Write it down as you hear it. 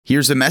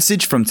Here's a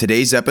message from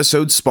today's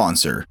episode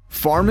sponsor.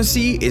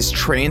 Pharmacy is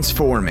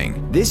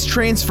transforming. This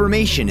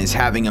transformation is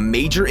having a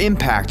major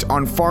impact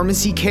on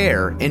pharmacy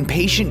care and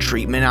patient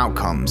treatment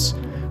outcomes.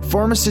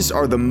 Pharmacists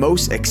are the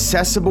most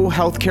accessible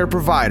healthcare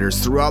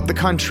providers throughout the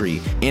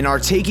country and are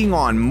taking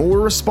on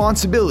more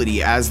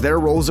responsibility as their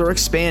roles are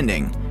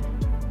expanding.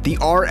 The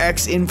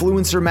RX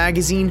Influencer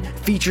magazine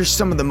features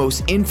some of the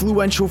most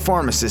influential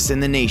pharmacists in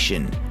the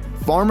nation.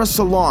 Pharma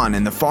Salon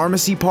and the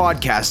Pharmacy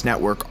Podcast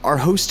Network are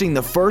hosting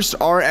the first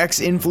RX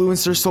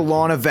Influencer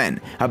Salon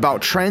event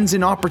about trends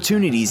and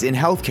opportunities in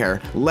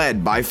healthcare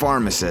led by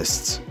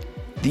pharmacists.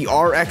 The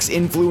RX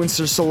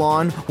Influencer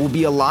Salon will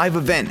be a live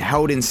event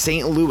held in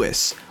St.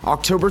 Louis,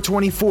 October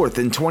 24th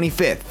and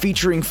 25th,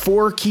 featuring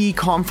 4 key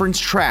conference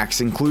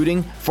tracks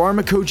including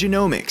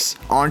pharmacogenomics,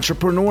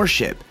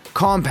 entrepreneurship,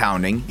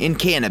 compounding, and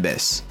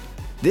cannabis.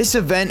 This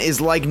event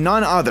is like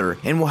none other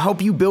and will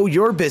help you build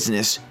your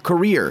business,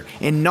 career,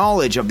 and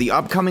knowledge of the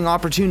upcoming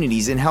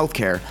opportunities in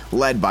healthcare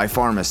led by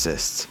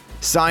pharmacists.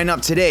 Sign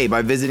up today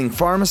by visiting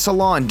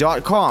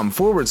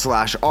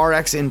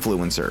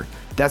pharmasalon.com/RxInfluencer.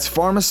 That's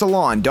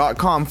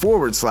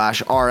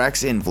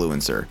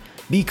pharmasalon.com/RxInfluencer.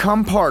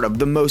 Become part of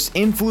the most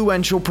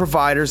influential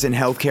providers in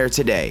healthcare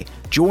today.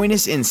 Join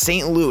us in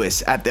St.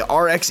 Louis at the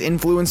RX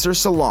Influencer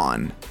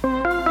Salon.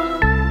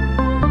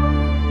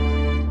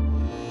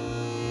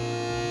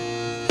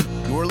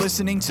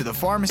 Listening to the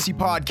Pharmacy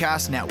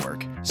Podcast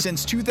Network.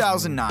 Since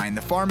 2009,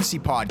 the Pharmacy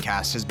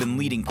Podcast has been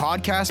leading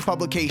podcast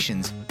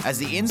publications as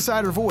the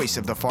insider voice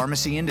of the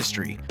pharmacy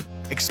industry.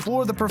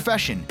 Explore the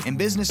profession and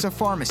business of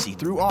pharmacy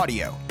through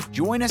audio.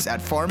 Join us at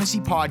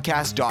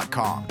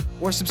pharmacypodcast.com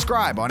or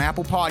subscribe on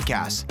Apple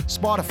Podcasts,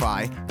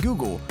 Spotify,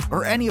 Google,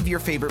 or any of your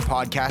favorite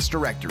podcast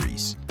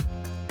directories.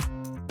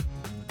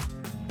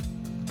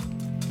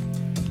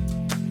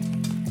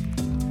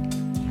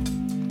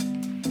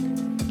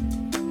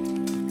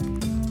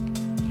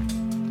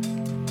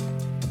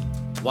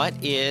 What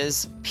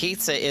is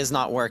pizza is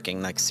not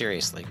working? Like,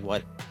 seriously,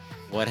 what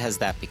has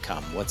that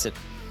become? What's it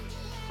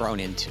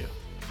grown into?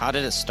 How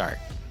did it start?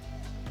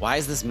 Why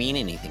does this mean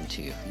anything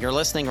to you? You're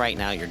listening right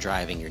now, you're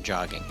driving, you're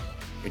jogging,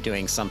 you're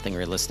doing something,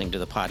 you're listening to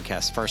the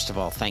podcast. First of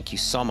all, thank you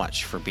so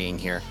much for being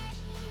here,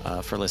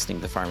 for listening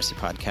to the Pharmacy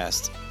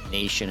Podcast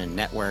Nation and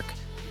Network.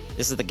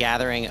 This is the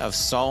gathering of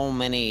so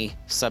many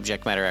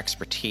subject matter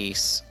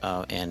expertise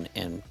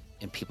and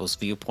people's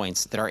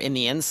viewpoints that are in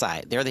the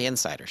inside. They're the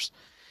insiders.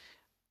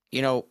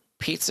 You know,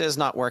 pizza is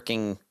not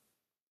working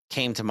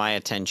came to my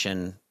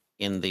attention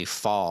in the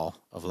fall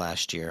of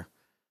last year,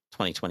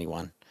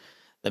 2021.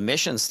 The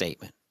mission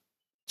statement: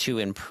 to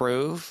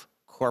improve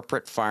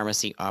corporate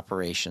pharmacy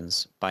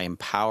operations by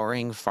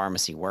empowering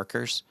pharmacy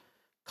workers,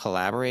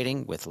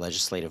 collaborating with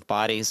legislative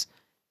bodies,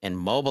 and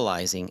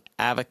mobilizing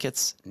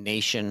advocates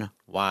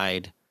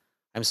nationwide.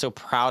 I'm so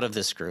proud of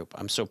this group.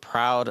 I'm so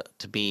proud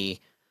to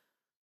be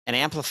an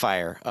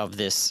amplifier of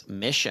this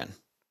mission.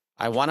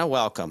 I want to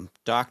welcome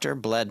Dr.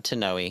 Bled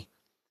Tanoe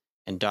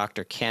and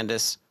Dr.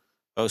 Candace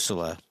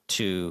Osula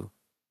to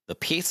the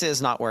Pizza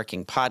is Not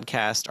Working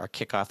podcast, our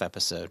kickoff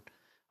episode.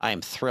 I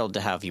am thrilled to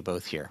have you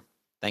both here.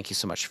 Thank you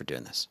so much for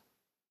doing this.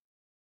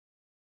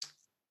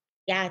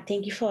 Yeah,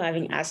 thank you for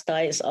having us,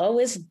 Todd. It's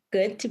always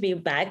good to be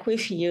back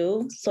with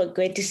you. So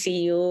great to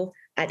see you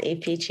at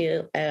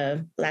APHU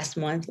last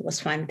month. It was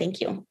fun.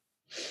 Thank you.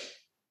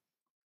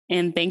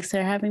 And thanks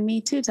for having me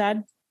too,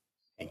 Todd.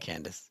 And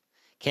Candace.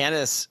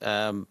 Candace,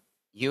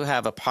 you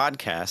have a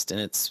podcast and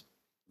it's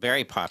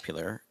very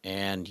popular,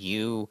 and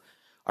you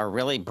are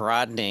really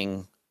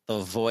broadening the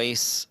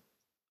voice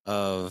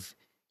of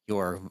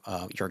your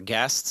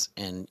guests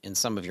and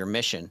some of your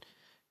mission.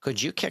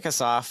 Could you kick us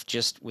off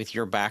just with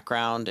your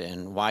background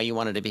and why you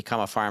wanted to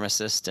become a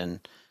pharmacist and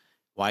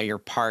why you're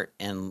part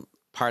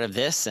of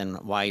this and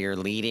why you're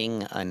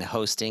leading and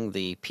hosting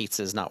the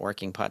Pizza is Not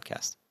Working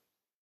podcast?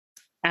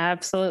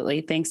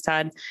 Absolutely. Thanks,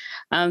 Todd.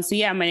 My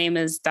name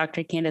is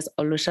Dr. Candace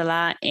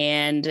Olushala,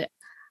 and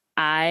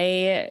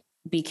I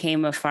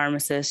became a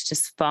pharmacist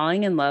just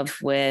falling in love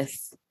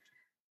with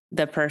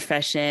the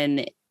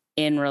profession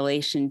in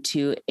relation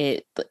to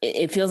it.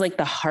 It feels like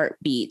the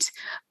heartbeat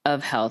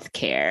of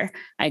healthcare.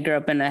 I grew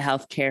up in a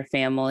healthcare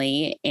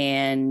family,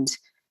 and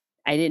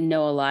I didn't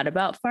know a lot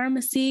about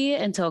pharmacy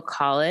until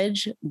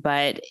college,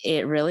 but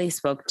it really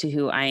spoke to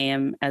who I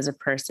am as a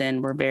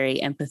person. We're very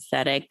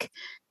empathetic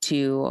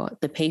to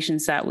the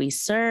patients that we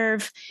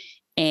serve,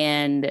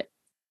 and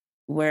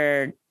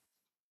we're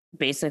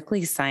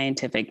basically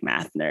scientific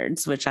math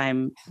nerds, which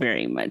I'm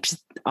very much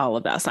all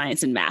about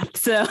science and math.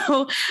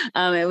 So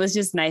it was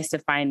just nice to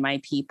find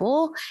my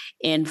people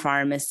in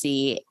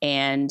pharmacy.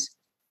 And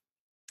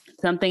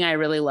something I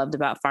really loved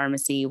about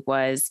pharmacy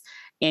was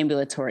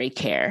ambulatory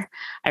care.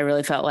 I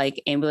really felt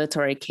like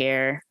ambulatory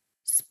care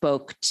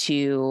spoke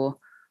to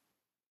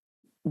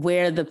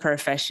where the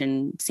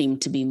profession seemed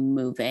to be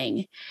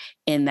moving,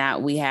 in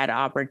that we had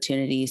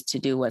opportunities to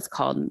do what's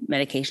called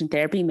medication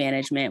therapy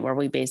management, where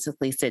we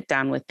basically sit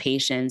down with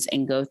patients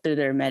and go through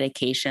their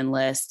medication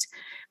list,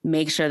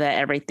 make sure that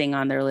everything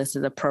on their list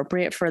is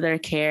appropriate for their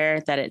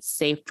care, that it's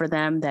safe for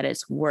them, that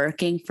it's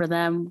working for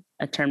them,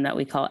 a term that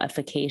we call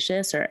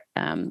efficacious, or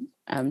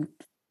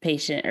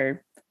patient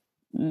or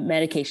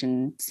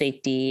medication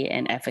safety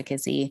and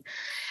efficacy.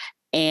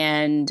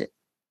 And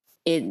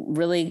it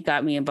really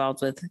got me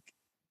involved with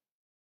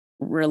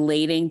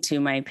relating to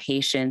my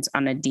patients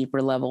on a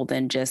deeper level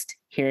than just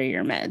here are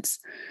your meds.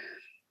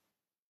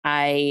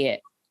 I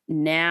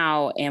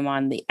now am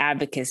on the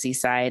advocacy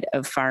side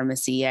of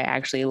pharmacy. I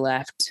actually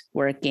left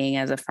working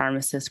as a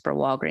pharmacist for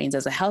Walgreens,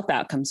 as a health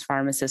outcomes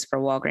pharmacist for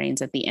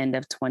Walgreens at the end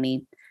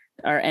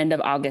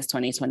of August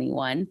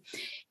 2021,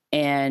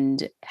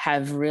 and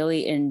have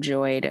really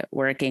enjoyed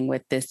working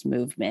with this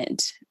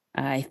movement.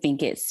 I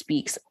think it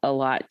speaks a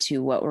lot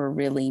to what we're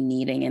really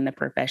needing in the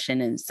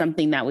profession, and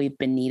something that we've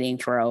been needing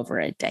for over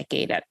a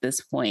decade at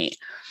this point.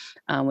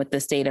 With the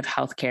state of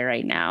healthcare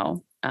right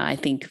now, I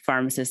think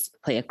pharmacists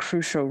play a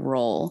crucial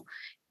role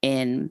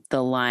in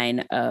the line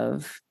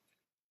of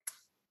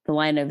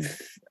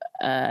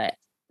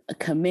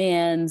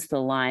commands, the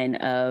line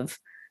of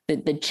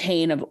the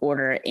chain of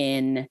order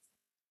in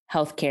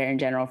healthcare in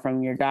general,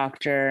 from your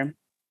doctor,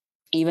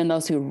 even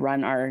those who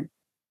run our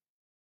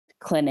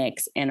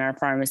clinics and our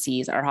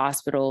pharmacies, our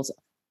hospitals,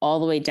 all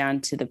the way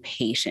down to the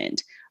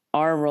patient.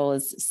 Our role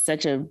is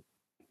such a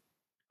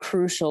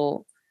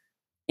crucial,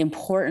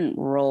 important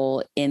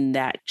role in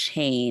that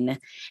chain.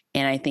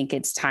 And I think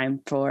it's time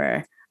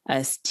for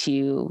us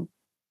to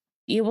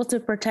be able to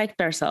protect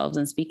ourselves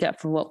and speak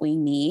up for what we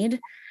need,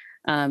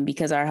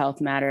 because our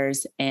health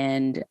matters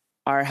and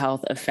our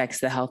health affects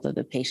the health of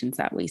the patients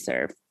that we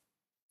serve.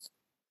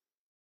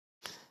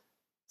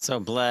 So,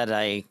 Bled,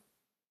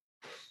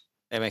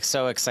 I'm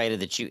so excited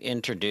that you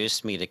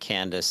introduced me to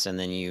Candace, and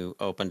then you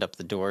opened up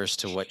the doors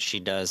to what she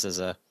does as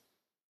a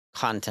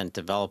content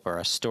developer,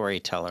 a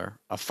storyteller,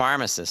 a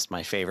pharmacist,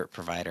 my favorite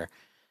provider,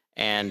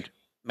 and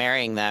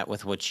marrying that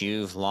with what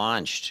you've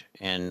launched.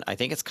 And I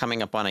think it's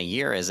coming up on a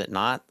year, is it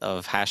not,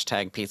 of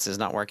hashtag pizza is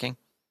not working?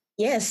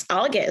 Yes,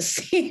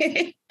 August.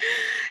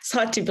 It's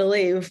hard to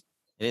believe.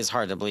 It is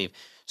hard to believe.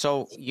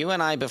 So you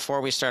and I,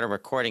 before we started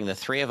recording, the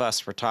three of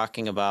us were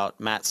talking about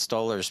Matt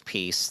Stoller's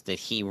piece that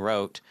he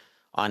wrote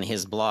on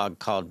his blog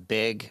called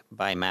Big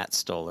by Matt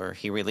Stoller.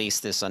 He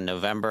released this on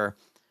November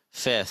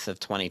 5th of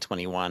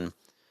 2021,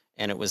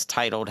 and it was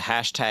titled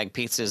Hashtag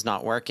Pizza is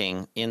Not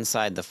Working,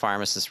 Inside the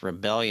Pharmacist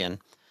Rebellion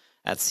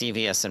at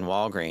CVS and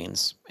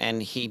Walgreens.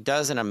 And he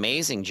does an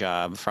amazing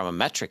job from a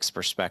metrics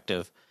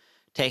perspective,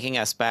 taking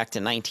us back to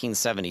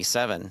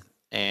 1977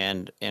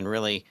 and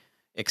really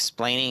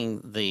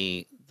explaining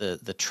the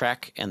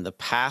trek and the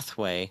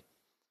pathway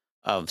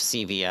of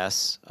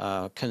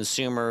CVS,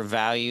 consumer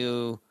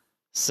value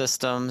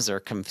systems,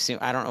 or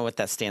I don't know what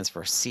that stands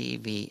for,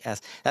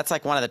 CVS. That's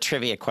like one of the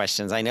trivia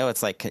questions. I know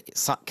it's like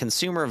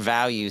consumer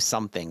value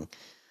something.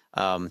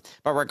 But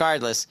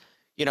regardless,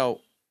 when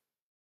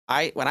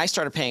I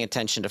started paying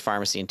attention to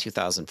pharmacy in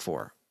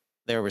 2004,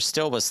 there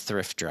still was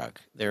thrift drug.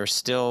 There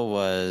still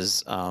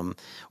was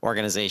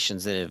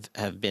organizations that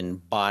have been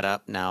bought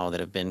up now, that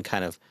have been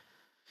kind of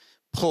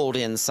pulled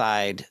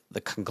inside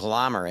the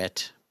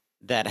conglomerate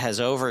that has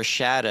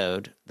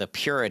overshadowed the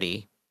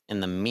purity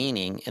and the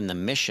meaning and the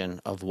mission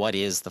of what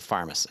is the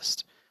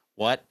pharmacist.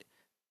 What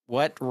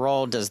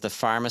role does the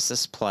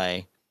pharmacist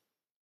play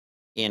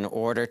in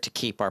order to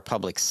keep our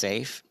public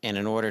safe and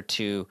in order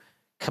to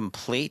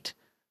complete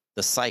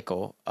the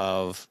cycle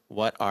of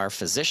what our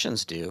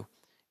physicians do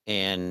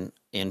in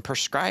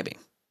prescribing?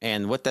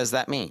 And what does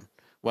that mean?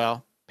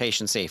 Well,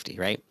 patient safety,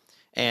 right?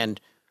 And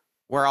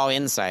we're all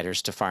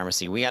insiders to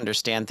pharmacy. We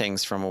understand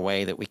things from a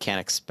way that we can't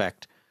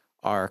expect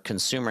our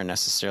consumer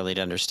necessarily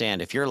to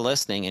understand. If you're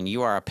listening and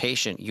you are a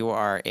patient, you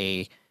are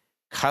a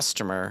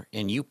customer,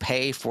 and you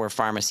pay for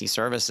pharmacy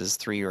services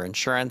through your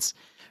insurance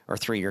or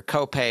through your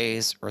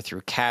copays or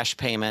through cash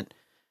payment,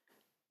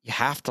 you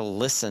have to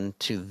listen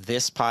to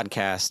this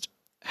podcast,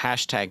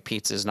 Hashtag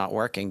Pizza is Not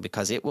Working,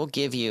 because it will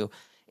give you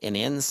an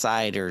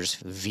insider's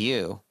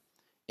view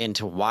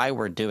into why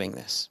we're doing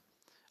this.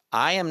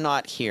 I am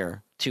not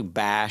here to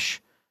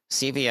bash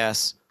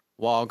CVS,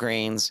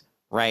 Walgreens,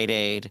 Rite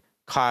Aid,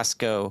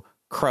 Costco,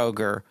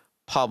 Kroger,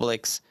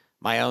 Publix,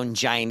 my own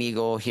Giant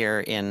Eagle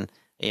here in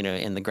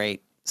the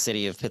great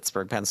city of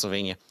Pittsburgh,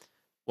 Pennsylvania.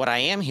 What I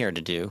am here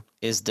to do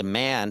is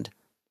demand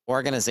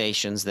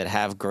organizations that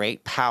have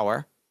great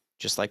power,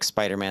 just like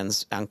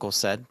Spider-Man's uncle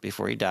said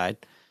before he died.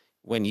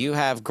 When you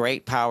have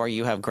great power,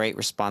 you have great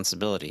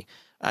responsibility.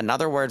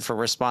 Another word for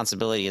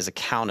responsibility is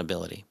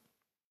accountability.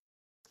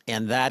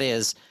 And that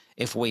is,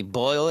 if we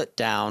boil it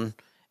down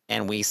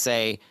and we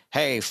say,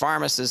 hey,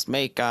 pharmacists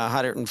make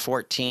 $114,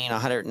 $119,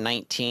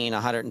 $125,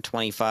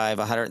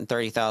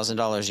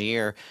 $130,000 a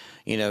year,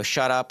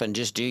 shut up and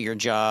just do your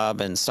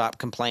job and stop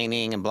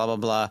complaining and blah, blah,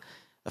 blah.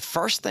 The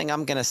first thing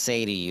I'm going to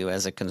say to you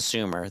as a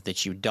consumer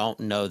that you don't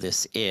know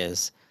this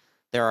is,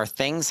 there are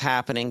things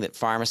happening that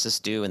pharmacists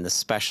do in the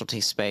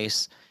specialty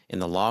space, in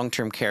the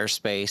long-term care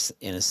space,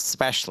 and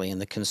especially in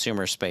the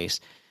consumer space,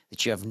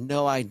 that you have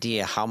no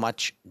idea how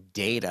much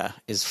data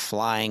is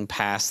flying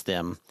past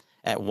them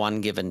at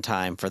one given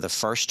time for the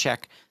first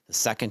check, the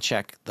second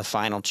check, the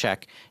final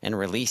check, and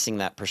releasing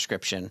that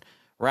prescription.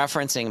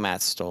 Referencing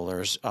Matt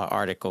Stoller's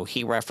article,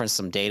 he referenced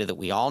some data that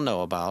we all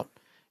know about,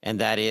 and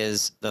that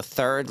is the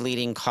third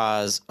leading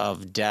cause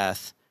of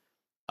death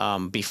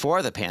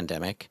before the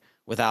pandemic,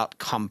 without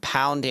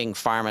compounding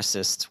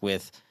pharmacists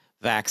with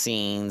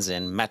vaccines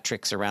and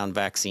metrics around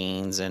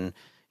vaccines and,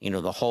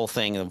 the whole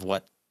thing of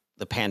what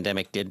the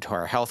pandemic did to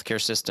our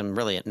healthcare system.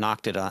 Really, it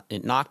knocked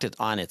it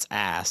on its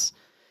ass.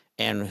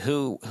 And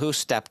who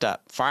stepped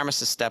up?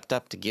 Pharmacists stepped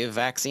up to give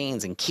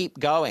vaccines and keep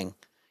going,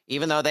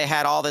 even though they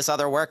had all this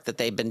other work that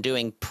they've been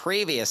doing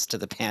previous to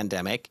the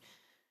pandemic.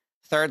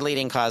 Third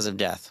leading cause of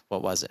death.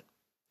 What was it?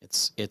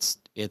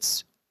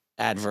 It's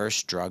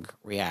adverse drug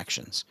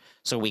reactions.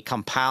 So we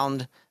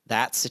compound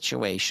that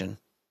situation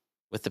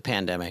with the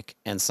pandemic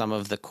and some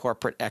of the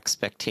corporate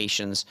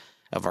expectations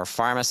of our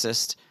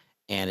pharmacists,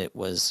 and it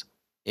was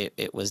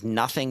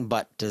nothing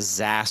but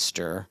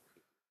disaster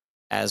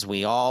as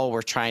we all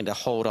were trying to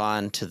hold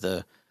on to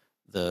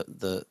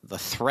the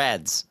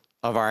threads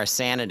of our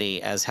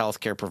sanity as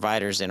healthcare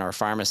providers in our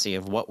pharmacy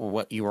of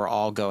what you were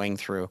all going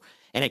through.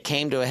 And it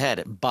came to a head.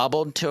 It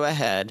bubbled to a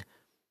head,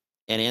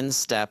 and in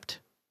stepped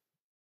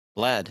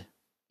Bled.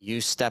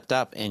 You stepped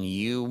up and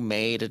you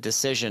made a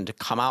decision to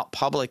come out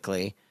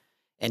publicly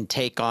and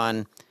take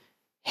on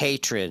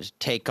hatred,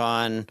 take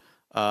on,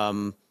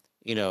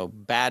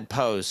 bad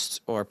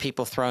posts, or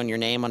people throwing your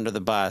name under the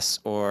bus,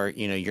 or,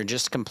 you're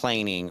just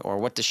complaining, or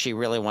what does she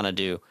really want to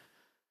do?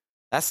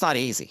 That's not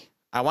easy.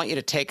 I want you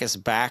to take us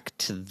back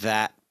to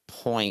that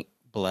point,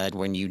 Bled,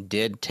 when you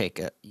did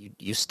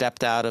you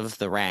stepped out of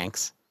the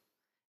ranks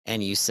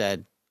and you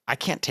said, I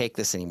can't take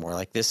this anymore.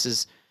 Like, this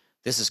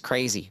is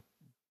crazy.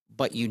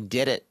 But you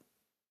did it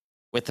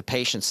with the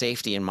patient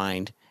safety in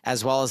mind,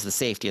 as well as the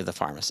safety of the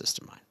pharmacist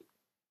in mind.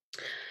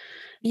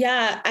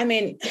 Yeah, I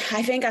mean,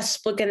 I think I've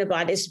spoken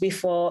about this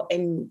before,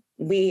 and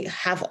we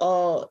have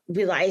all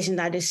realizing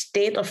that the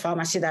state of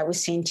pharmacy that we're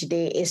seeing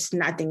today is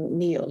nothing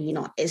new.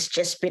 It's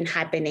just been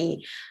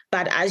happening.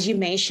 But as you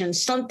mentioned,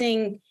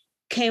 something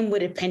came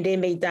with the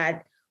pandemic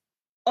that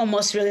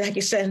almost really, like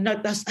you said,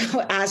 knocked us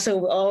out. So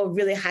we all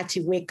really had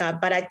to wake up.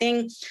 But I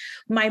think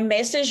my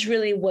message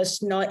really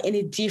was not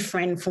any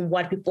different from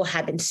what people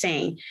have been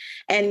saying.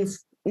 And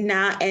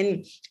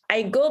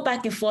I go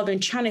back and forth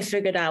and trying to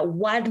figure out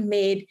what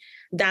made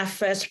that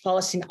first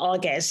pulse in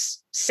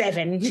August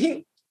 7,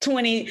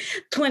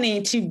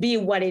 2020 to be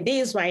what it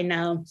is right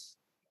now.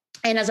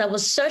 And as I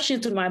was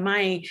searching through my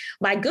mind,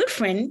 my good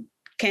friend,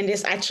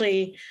 Candace,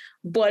 actually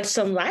brought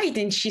some light,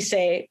 and she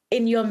said,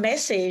 in your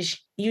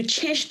message, you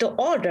changed the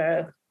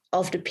order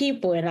of the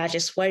people. And I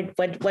just, what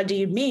do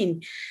you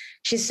mean?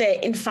 She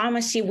said, in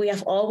pharmacy, we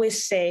have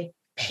always said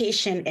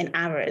patient and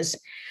hours.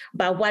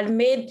 But what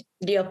made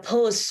the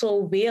oppose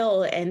so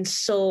real and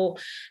so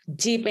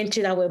deep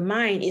into our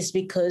mind is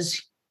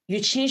because you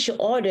change the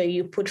order.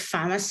 You put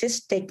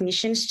pharmacists,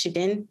 technicians,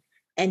 student,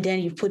 and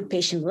then you put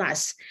patient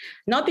last.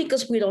 Not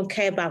because we don't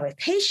care about our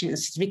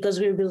patients, it's because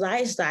we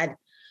realize that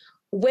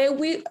where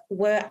we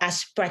were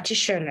as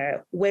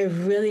practitioners, we're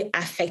really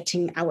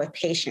affecting our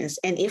patients.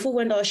 And if we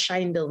were not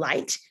shining the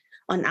light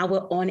on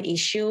our own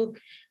issue,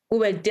 we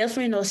were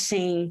definitely not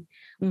saying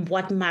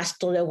what Matt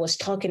Stoller was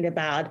talking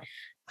about,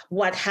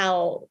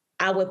 how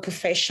our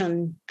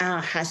profession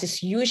has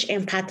this huge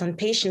impact on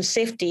patient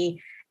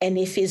safety. And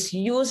if it's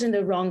used in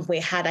the wrong way,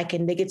 how that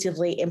can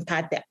negatively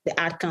impact the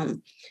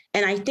outcome.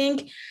 And I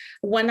think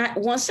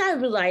once I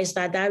realized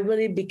that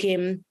really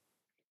became,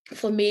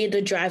 for me,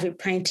 the driving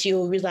point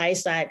to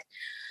realize that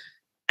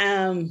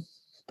I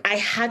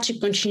had to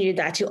continue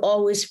that, to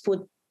always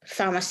put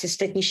pharmacist,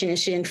 technician, and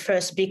student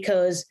first,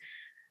 because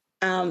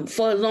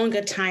for a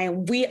longer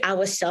time, we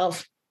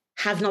ourselves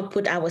have not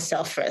put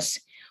ourselves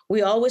first.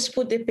 We always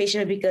put the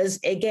patient because,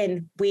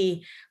 again,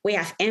 we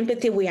have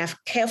empathy, we have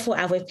care for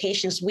our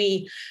patients,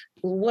 we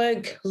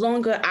work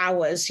longer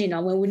hours,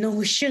 when we know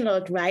we should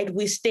not, right?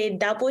 We stay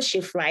double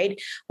shift, right?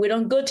 We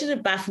don't go to the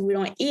bathroom, we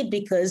don't eat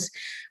because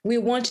we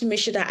want to make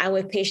sure that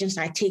our patients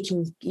are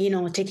taken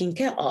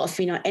care of,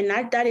 and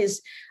that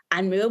is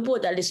admirable,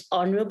 that is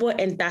honorable,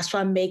 and that's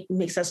what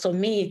makes us, so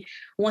me,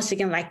 once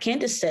again, like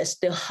Candace says,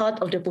 the heart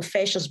of the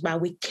professions.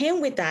 But we came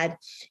with that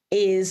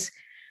is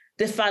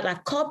the fact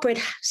that corporate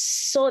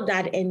saw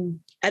that and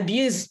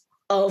abuse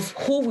of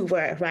who we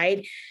were,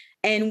 right?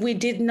 And we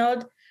did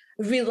not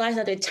realize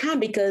at the time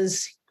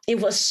because it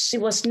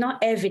was not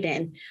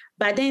evident.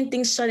 But then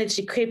things started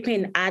to creep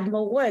in, add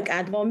more work,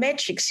 add more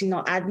metrics,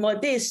 add more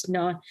this,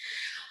 And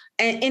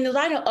in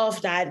light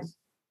of that,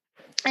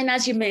 and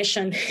as you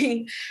mentioned,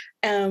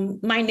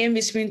 my name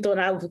is being thrown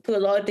out with a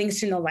lot of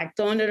things, like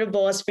thrown under the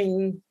bus,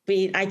 being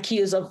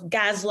accused of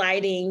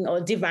gaslighting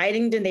or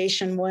dividing the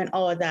nation more and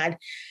all that.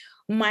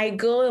 My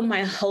goal and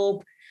my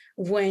hope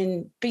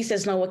when Peace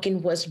Is Not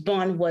Working was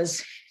born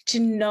was to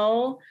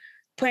not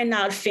point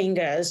out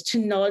fingers, to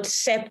not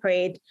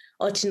separate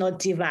or to not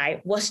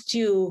divide, was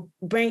to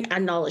bring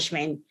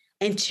acknowledgement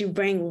and to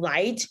bring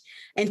light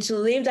and to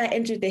leave that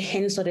into the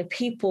hands of the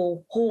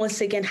people who once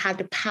again had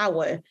the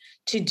power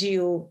to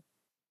do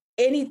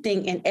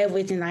anything and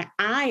everything that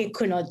I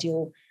could not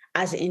do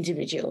as an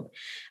individual.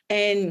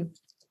 And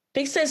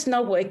PICSA is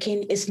not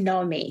working, it's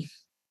not me.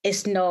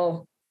 It's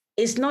not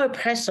a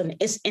person,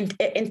 it's an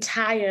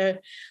entire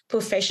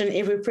profession.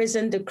 It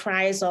represents the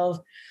cries of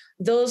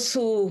those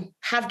who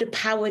have the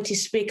power to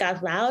speak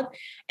out loud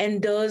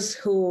and those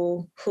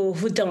who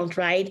don't,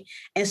 right?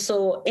 And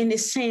so in a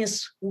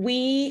sense,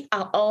 we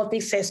are all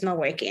PICSA is not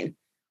working.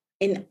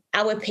 And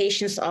our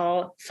patients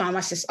are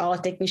pharmacists, are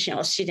technicians,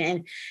 or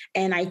students.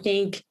 And I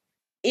think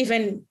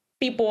even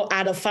people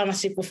out of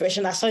pharmacy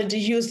profession are starting to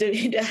use the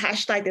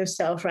hashtag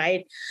themselves,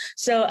 right?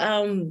 So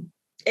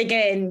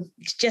again,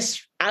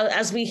 just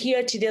as we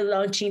here today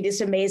launching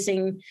this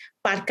amazing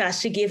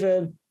podcast to give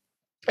a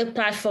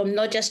platform,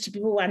 not just to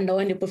people who are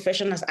known in the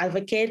profession as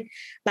advocate,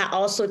 but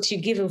also to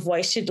give a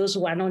voice to those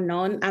who are not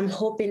known. I'm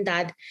hoping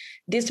that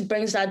this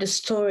brings out the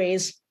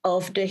stories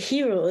of the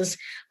heroes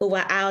who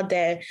are out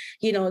there,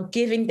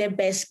 giving their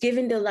best,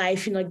 giving their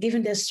life,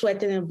 giving their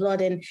sweat and their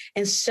blood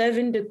and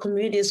serving the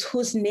communities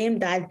whose name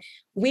that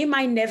we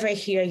might never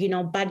hear,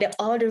 but there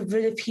are the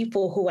really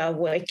people who are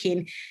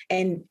working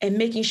and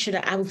making sure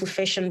that our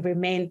profession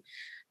remain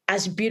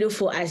as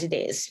beautiful as it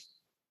is.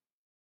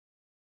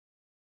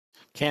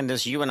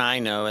 Candace, you and I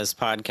know as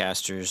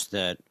podcasters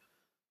that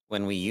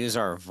when we use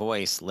our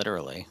voice,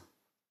 literally,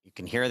 you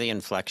can hear the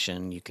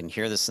inflection, you can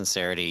hear the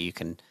sincerity, you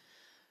can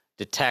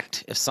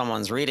detect if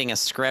someone's reading a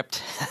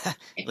script.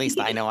 At least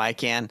I know I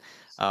can.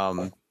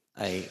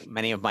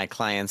 Many of my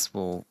clients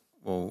will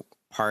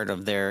part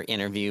of their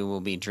interview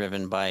will be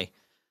driven by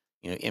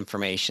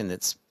information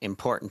that's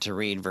important to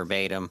read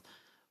verbatim.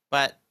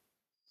 But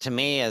to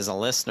me, as a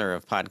listener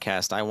of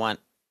podcast, I want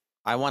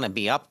to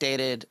be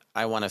updated.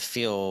 I want to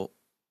feel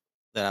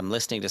that I'm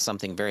listening to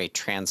something very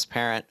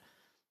transparent,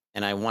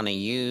 and I want to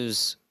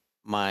use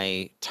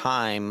my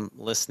time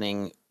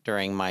listening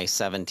during my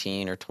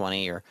 17 or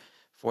 20 or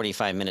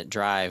 45-minute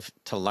drive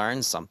to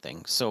learn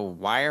something. So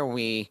why are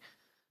we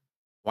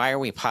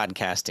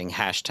podcasting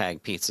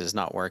hashtag pizza is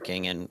not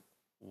working, and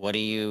what do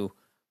you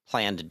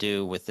plan to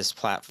do with this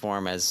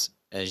platform as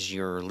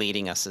you're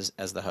leading us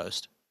as the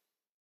host?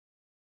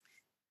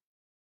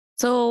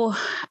 So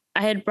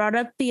I had brought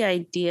up the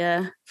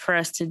idea for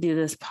us to do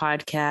this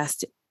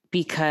podcast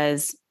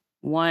because,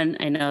 one,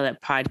 I know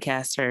that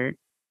podcasts are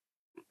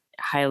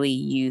highly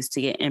used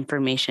to get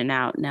information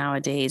out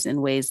nowadays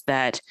in ways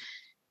that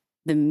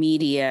the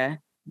media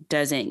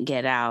doesn't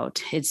get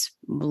out. It's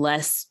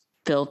less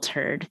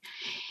filtered.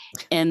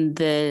 And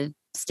the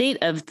state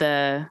of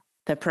the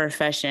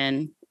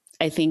profession,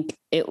 I think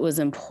it was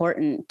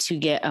important to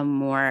get a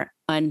more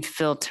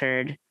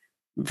unfiltered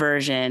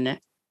version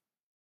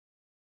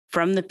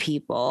from the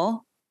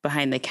people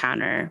behind the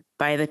counter,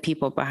 by the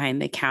people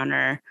behind the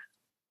counter,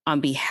 on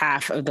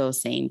behalf of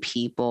those same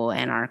people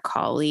and our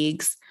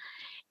colleagues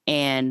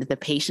and the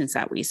patients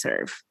that we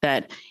serve,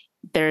 that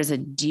there's a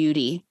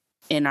duty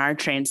in our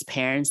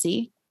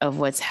transparency of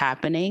what's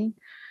happening.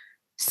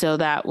 So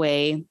that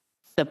way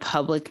the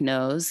public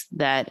knows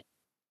that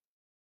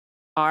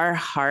our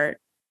heart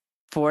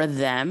for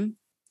them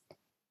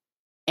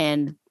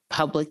and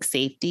public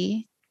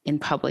safety and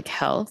public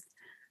health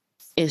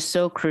is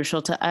so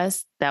crucial to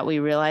us that we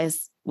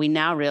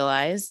now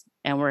realize,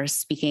 and we're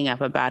speaking up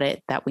about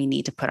it, that we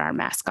need to put our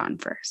mask on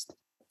first.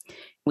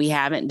 We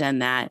haven't done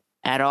that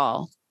at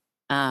all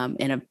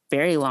in a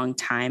very long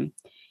time.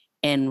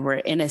 And we're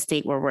in a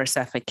state where we're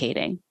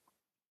suffocating.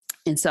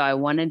 And so I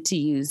wanted to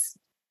use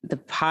the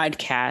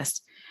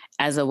podcast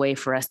as a way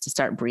for us to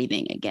start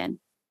breathing again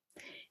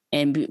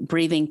and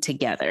breathing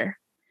together,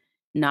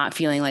 not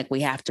feeling like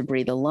we have to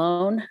breathe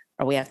alone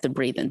or we have to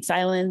breathe in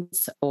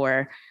silence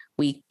or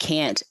we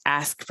can't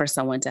ask for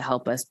someone to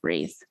help us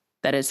breathe.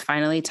 That it's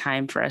finally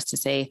time for us to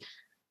say,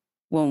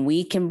 when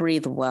we can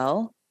breathe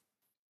well,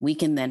 we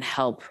can then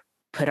help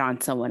put on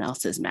someone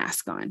else's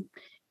mask on.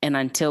 And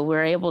until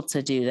we're able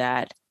to do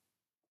that,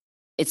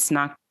 it's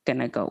not going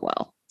to go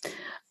well.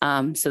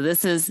 So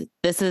this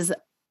is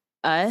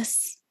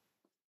us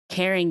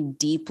caring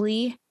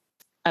deeply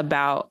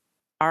about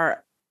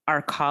our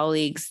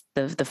colleagues,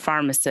 the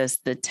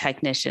pharmacists, the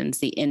technicians,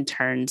 the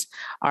interns,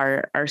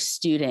 our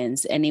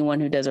students, anyone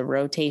who does a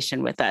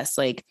rotation with us.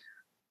 Like,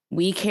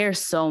 we care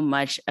so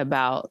much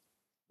about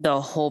the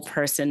whole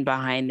person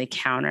behind the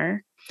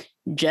counter,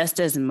 just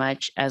as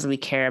much as we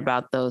care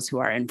about those who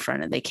are in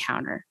front of the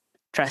counter,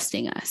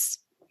 trusting us.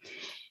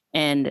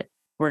 And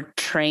we're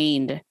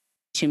trained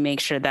to make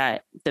sure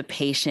that the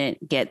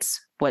patient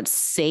gets what's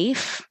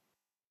safe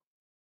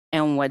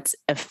and what's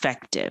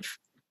effective.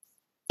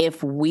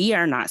 If we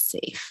are not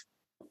safe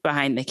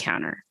behind the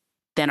counter,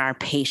 then our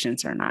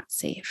patients are not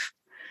safe.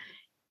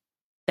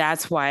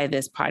 That's why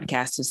this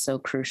podcast is so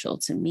crucial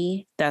to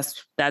me.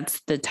 That's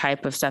the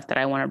type of stuff that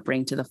I want to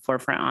bring to the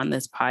forefront on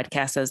this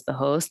podcast as the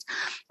host.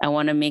 I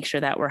want to make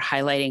sure that we're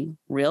highlighting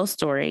real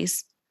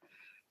stories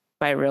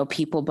by real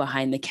people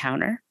behind the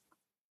counter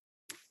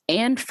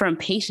and from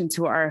patients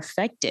who are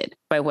affected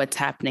by what's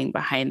happening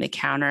behind the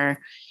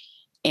counter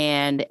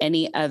and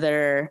any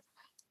other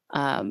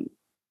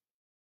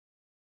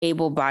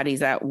able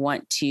bodies that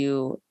want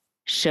to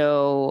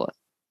show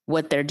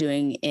what they're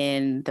doing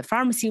in the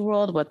pharmacy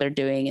world, what they're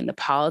doing in the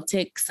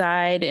politics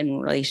side in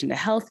relation to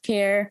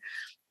healthcare.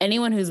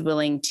 Anyone who's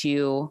willing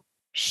to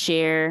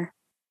share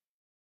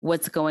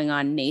what's going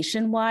on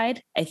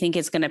nationwide, I think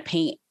it's going to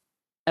paint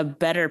a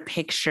better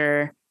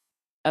picture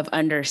of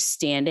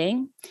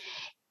understanding.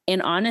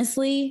 And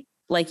honestly,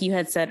 like you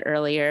had said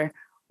earlier,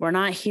 we're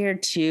not here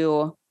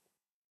to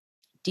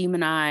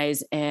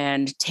demonize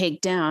and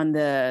take down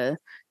the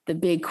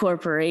big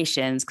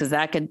corporations, because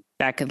that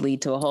could lead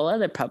to a whole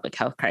other public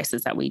health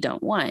crisis that we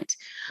don't want.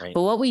 Right.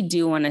 But what we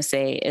do want to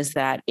say is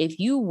that if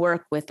you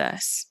work with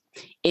us,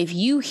 if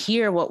you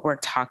hear what we're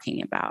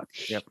talking about,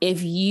 Yep.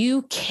 if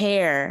you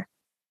care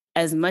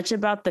as much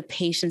about the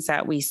patients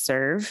that we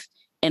serve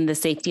and the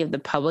safety of the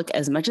public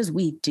as much as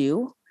we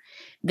do,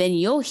 then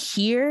you'll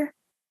hear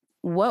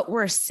what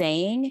we're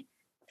saying,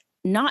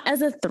 not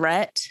as a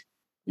threat,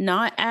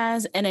 not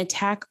as an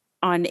attack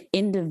on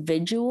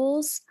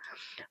individuals,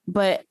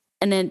 but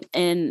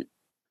in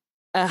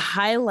a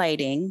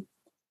highlighting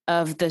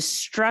of the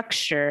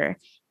structure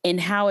and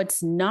how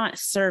it's not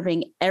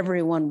serving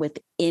everyone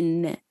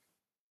within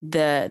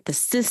the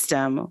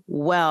system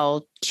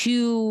well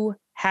to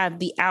have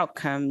the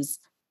outcomes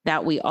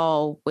that we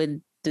all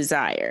would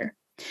desire.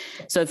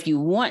 So if you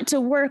want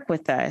to work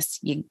with us,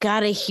 you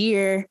got to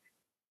hear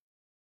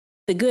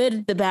the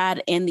good, the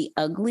bad, and the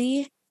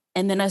ugly,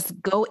 and then us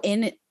go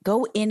in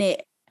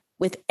it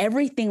with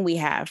everything we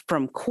have,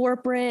 from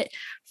corporate,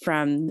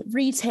 from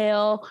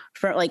retail,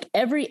 from like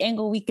every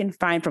angle we can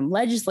find, from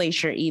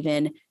legislature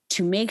even,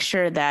 to make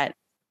sure that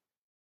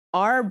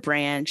our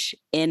branch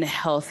in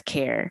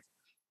healthcare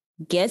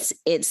gets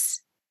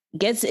its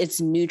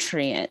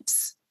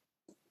nutrients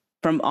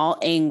from all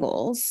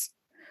angles.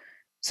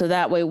 So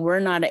that way we're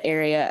not an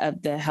area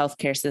of the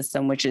healthcare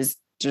system, which is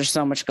there's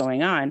so much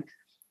going on,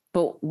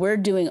 but we're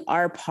doing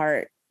our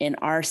part in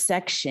our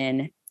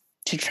section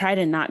to try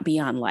to not be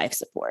on life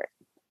support.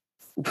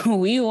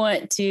 We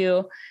want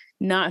to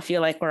not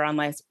feel like we're on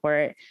life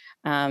support.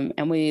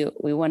 And we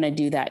want to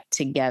do that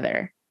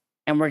together.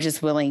 And we're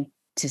just willing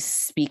to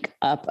speak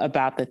up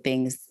about the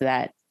things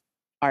that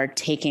are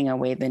taking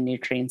away the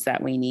nutrients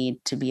that we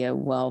need to be a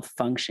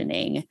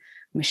well-functioning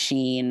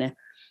machine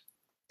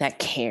that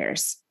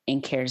cares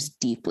and cares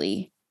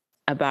deeply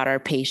about our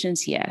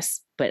patients,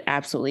 yes, but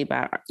absolutely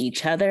about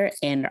each other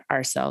and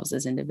ourselves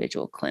as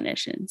individual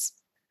clinicians.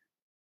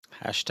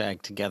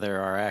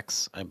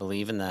 #TogetherRx. I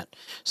believe in that.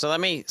 So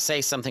let me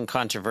say something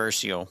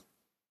controversial,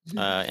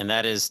 and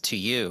that is to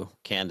you,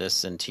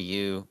 Candace, and to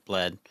you,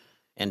 Bled,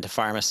 and to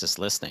pharmacists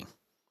listening.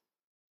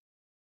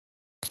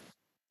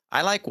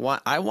 I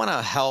want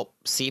to help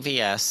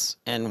CVS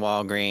and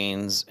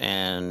Walgreens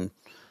and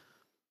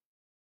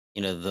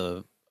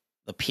the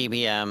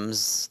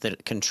PBMs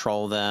that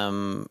control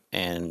them,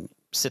 and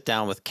sit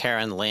down with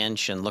Karen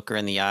Lynch and look her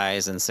in the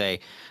eyes and say,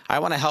 I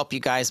want to help you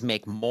guys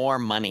make more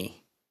money.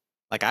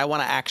 Like, I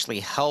want to actually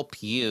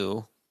help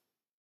you,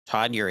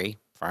 Todd Eury,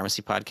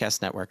 Pharmacy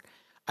Podcast Network.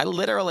 I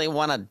literally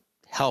want to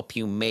help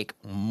you make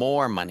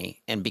more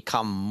money and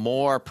become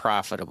more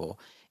profitable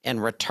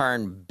and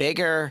return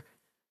bigger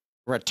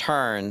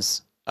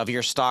returns of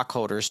your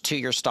stockholders to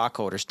your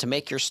stockholders to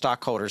make your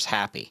stockholders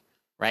happy,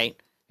 right?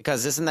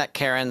 Because isn't that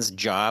Karen's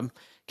job?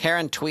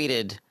 Karen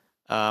tweeted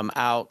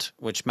out,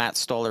 which Matt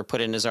Stoller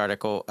put in his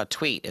article, a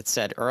tweet. It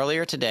said,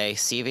 earlier today,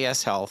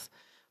 CVS Health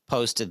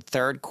posted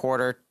third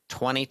quarter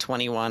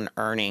 2021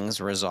 earnings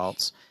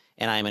results,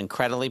 and I'm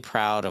incredibly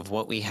proud of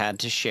what we had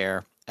to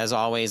share. As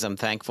always, I'm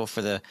thankful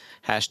for the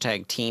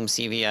 #Team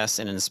CVS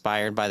and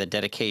inspired by the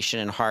dedication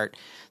and heart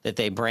that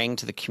they bring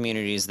to the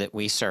communities that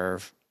we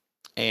serve.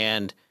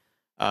 And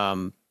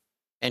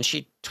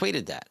she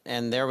tweeted that.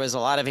 And there was a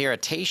lot of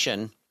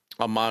irritation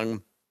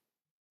among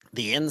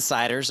the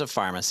insiders of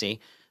pharmacy,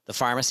 the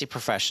pharmacy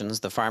professions,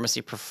 the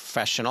pharmacy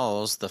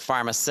professionals, the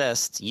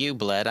pharmacists. You,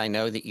 Bled, I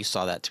know that you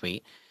saw that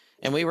tweet.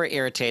 And we were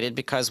irritated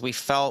because we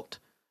felt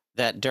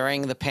that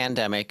during the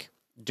pandemic,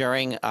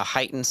 during a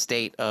heightened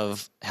state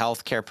of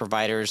healthcare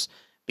providers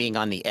being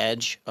on the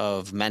edge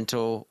of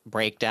mental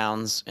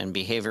breakdowns and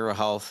behavioral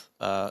health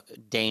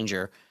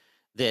danger,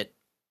 that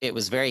it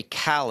was very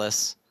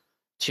callous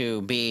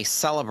to be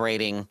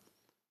celebrating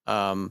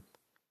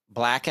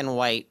black and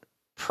white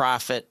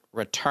profit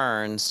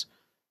returns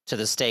to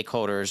the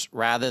stakeholders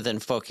rather than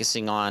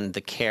focusing on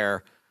the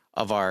care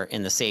of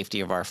the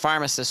safety of our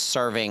pharmacists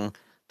serving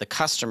the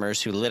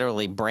customers who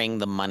literally bring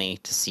the money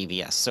to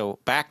CVS. So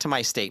back to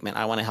my statement,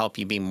 I want to help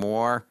you be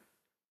more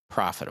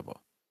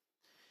profitable.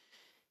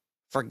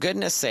 For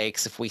goodness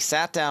sakes, if we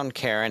sat down,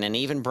 Karen, and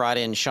even brought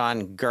in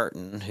Sean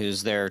Gerton,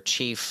 who's their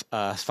chief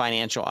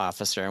financial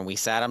officer, and we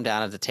sat him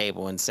down at the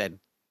table and said,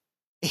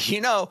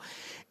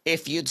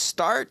 if you'd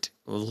start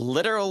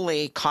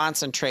literally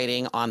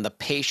concentrating on the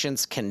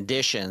patient's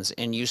conditions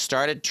and you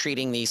started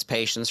treating these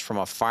patients from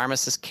a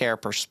pharmacist care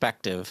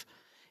perspective,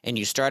 and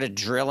you started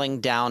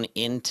drilling down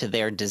into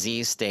their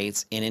disease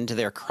states and into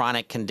their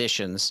chronic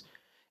conditions,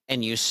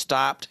 and you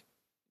stopped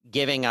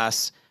giving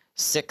us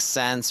 6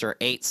 cents or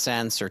 8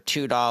 cents or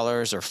 $2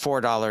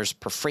 or $4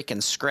 per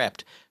freaking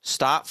script.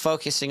 Stop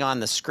focusing on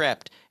the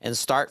script and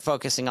start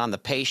focusing on the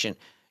patient.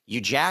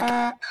 You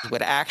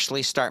would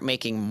actually start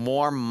making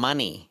more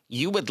money.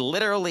 You would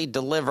literally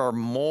deliver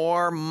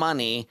more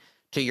money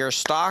to your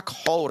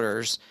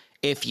stockholders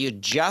if you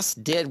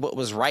just did what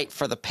was right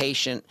for the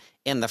patient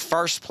in the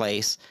first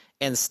place,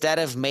 instead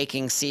of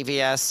making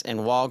CVS and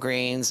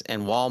Walgreens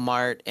and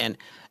Walmart, and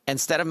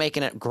instead of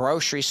making it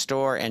grocery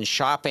store and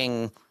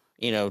shopping,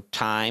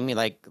 time,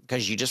 like,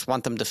 because you just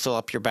want them to fill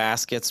up your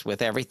baskets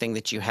with everything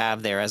that you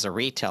have there as a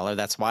retailer.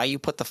 That's why you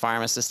put the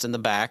pharmacist in the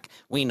back.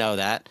 We know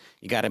that.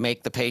 You got to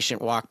make the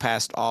patient walk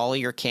past all of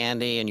your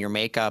candy and your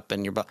makeup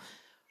and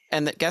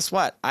guess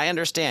what? I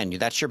understand you.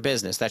 That's your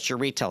business. That's your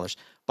retailers.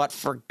 But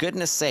for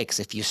goodness sakes,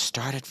 if you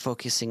started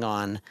focusing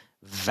on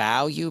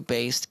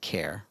value-based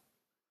care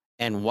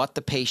and what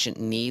the patient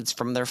needs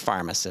from their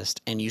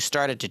pharmacist, and you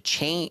started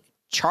to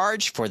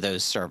charge for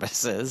those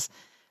services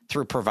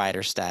through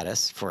provider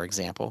status, for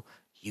example,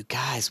 you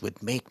guys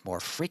would make more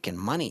freaking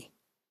money.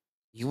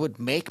 You would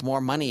make more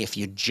money if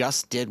you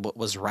just did what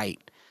was right.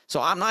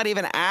 So I'm not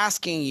even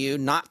asking you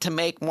not to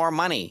make more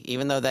money,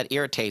 even though that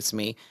irritates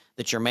me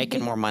that you're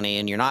making more money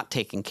and you're not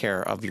taking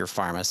care of your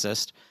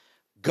pharmacist.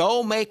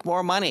 Go make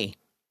more money,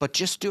 but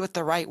just do it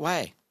the right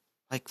way.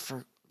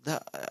 Do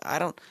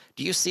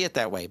you see it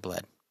that way,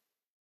 Bled?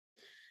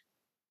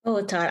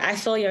 Oh, Todd, I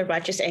feel your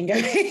righteous anger.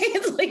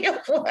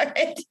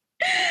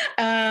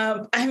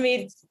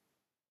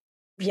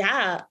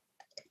 Yeah.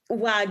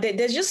 Wow,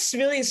 there's just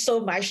really so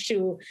much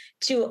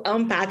to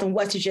unpack on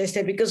what you just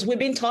said, because we've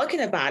been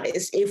talking about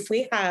is if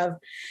we have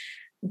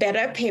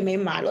better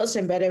payment models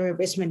and better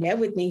reimbursement and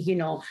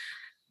everything,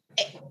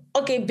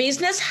 okay,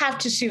 business have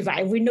to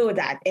survive. We know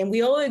that. And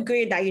we all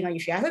agree that,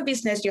 if you have a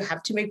business, you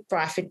have to make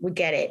profit. We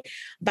get it.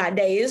 But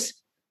there is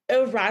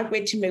a right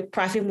way to make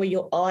profit when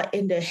you are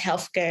in the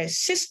healthcare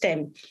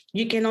system.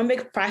 You cannot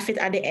make profit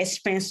at the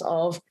expense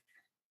of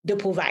the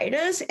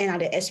providers and at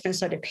the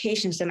expense of the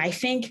patients. And I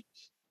think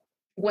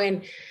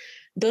when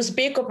those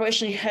big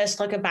corporations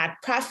talk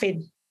about profit,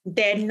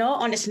 they're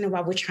not understanding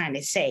what we're trying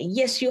to say.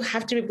 Yes, you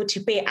have to be able to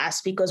pay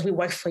us because we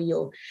work for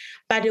you.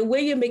 But the way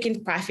you're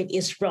making profit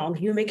is wrong.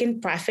 You're making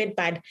profit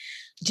by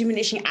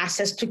diminishing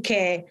access to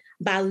care,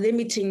 by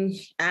limiting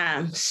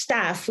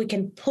staff. We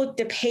can put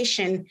the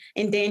patient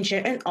in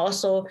danger, and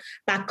also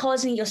by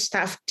causing your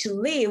staff to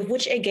leave,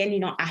 which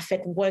again,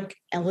 affect work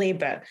and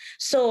labor.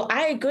 So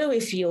I agree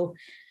with you.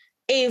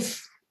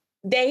 If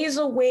there is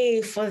a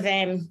way for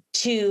them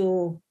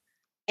to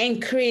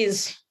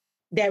increase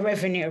their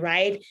revenue,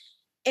 right,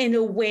 in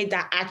a way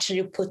that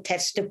actually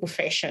protects the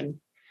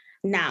profession.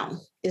 Now,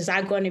 is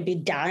that going to be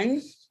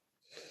done?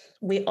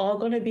 We're all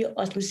going to be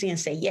optimistic and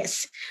say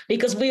yes,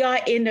 because we are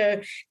in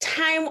a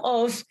time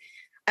of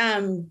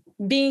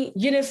being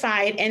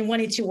unified and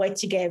wanting to work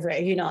together,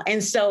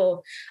 And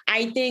so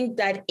I think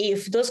that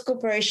if those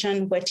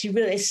corporations were to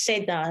really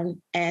sit down,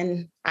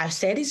 and I've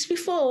said this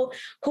before,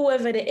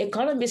 whoever the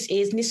economist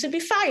is needs to be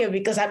fired,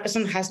 because that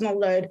person has not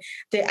learned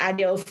the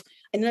idea of,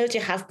 in order to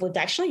have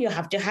production, you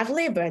have to have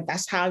labor.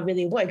 That's how it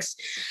really works.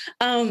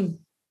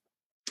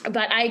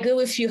 But I agree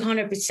with you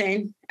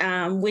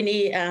 100%. We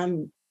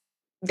need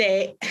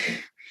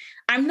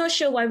I'm not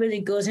sure what really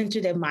goes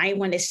into their mind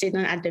when they sit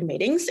down at the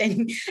meetings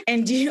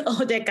and do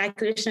all the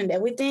calculation and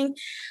everything.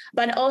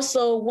 But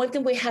also, one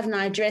thing we have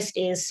not addressed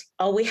is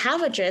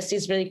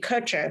really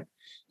culture.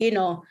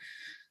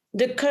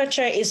 The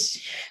culture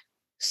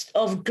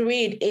of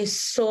greed is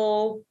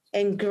so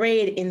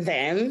ingrained in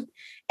them.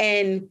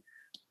 And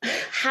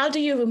how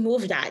do you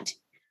remove that?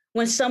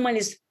 When someone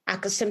is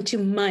accustomed to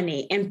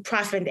money and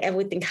profit and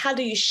everything, how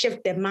do you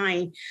shift their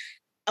mind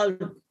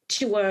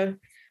to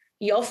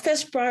your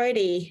first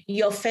priority,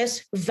 your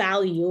first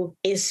value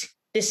is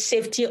the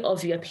safety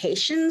of your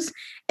patients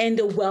and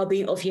the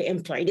well-being of your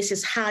employee. This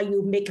is how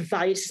you make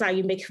value. This is how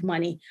you make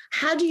money.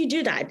 How do you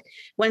do that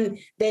when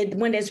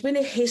there's been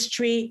a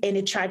history and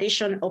a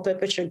tradition of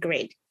perpetual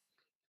greed?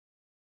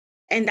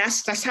 And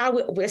that's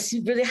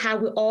really how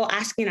we're all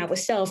asking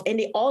ourselves. And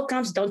it all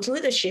comes down to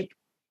leadership.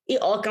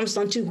 It all comes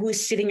down to who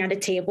is sitting at the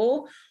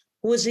table,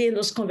 who's in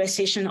those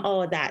conversations,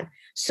 all of that.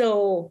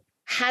 So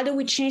how do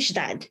we change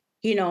that?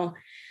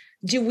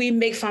 Do we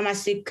make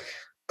pharmacy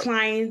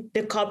climb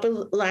the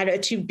corporate ladder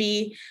to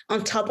be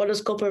on top of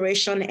those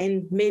corporations,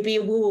 and maybe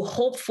we will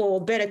hope for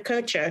a better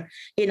culture,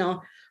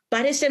 But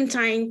at the same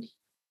time,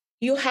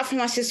 you have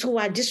pharmacists who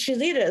are district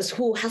leaders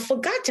who have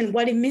forgotten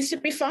what it means to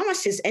be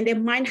pharmacists, and their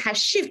mind has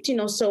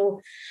shifted,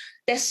 So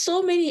there's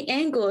so many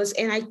angles.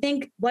 And I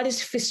think what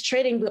is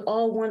frustrating, we're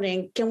all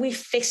wondering, can we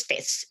fix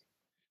this?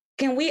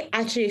 Can we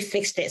actually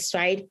fix this,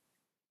 right?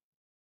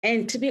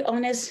 And to be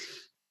honest,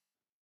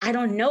 I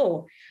don't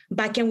know.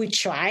 But can we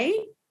try?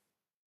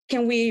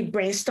 Can we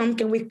brainstorm?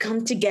 Can we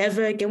come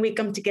together? Can we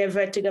come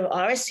together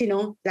ours,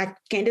 like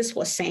Candace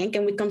was saying,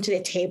 can we come to the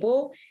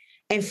table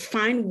and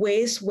find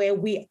ways where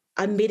we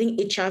are meeting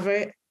each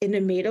other in the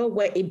middle,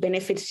 where it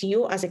benefits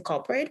you as a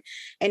corporate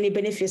and it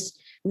benefits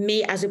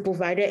me as a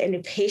provider and a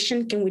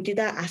patient? Can we do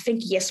that? I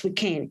think, yes, we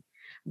can.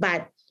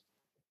 But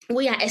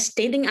we are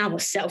stating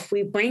ourselves.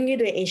 We bring you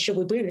the issue,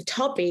 we bring the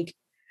topic,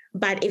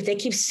 but if they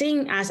keep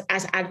seeing us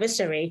as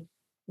adversary,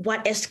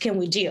 what else can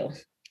we do?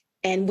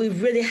 And we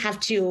really have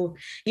to,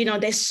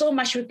 there's so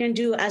much we can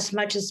do, as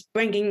much as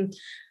bringing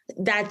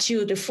that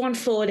to the front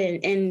fold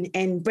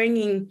and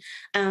bringing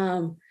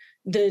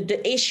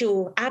the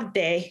issue up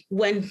there,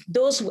 when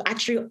those who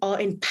actually are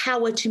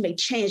empowered to make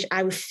change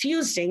are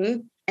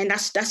refusing, and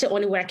that's the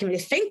only way I can really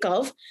think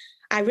of,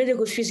 are really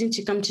refusing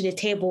to come to the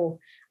table.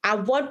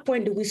 At what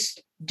point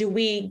do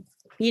we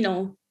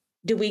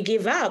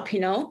give up,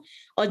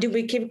 or do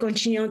we keep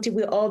continuing till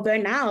we all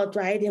burn out,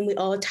 right? And we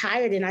all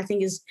tired, and I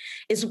think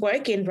it's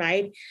working,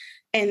 right?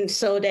 And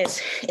so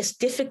it's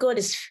difficult,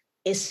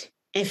 it's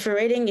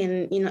infuriating,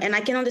 and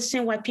I can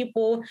understand why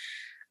people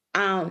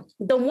don't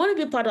want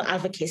to be part of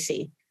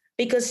advocacy,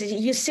 because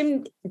this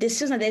seems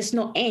like there's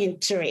no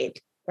end to it,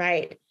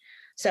 right?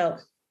 So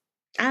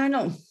I don't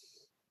know.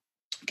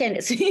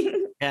 Candace.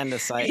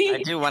 Candace,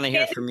 I do want to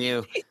hear from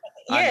you.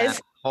 Yes.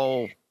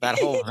 On that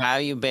whole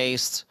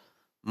value-based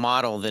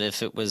model, that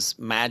if it was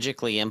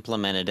magically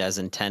implemented as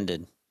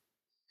intended,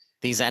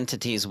 these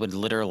entities would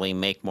literally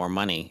make more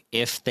money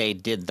if they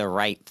did the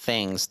right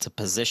things to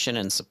position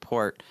and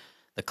support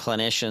the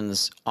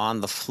clinicians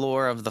on the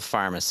floor of the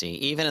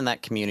pharmacy, even in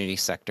that community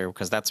sector,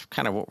 because that's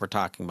kind of what we're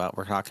talking about.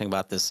 We're talking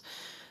about this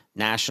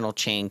national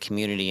chain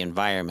community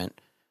environment.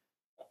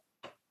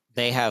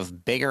 They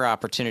have bigger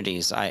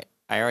opportunities. I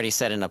already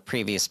said in a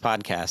previous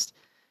podcast,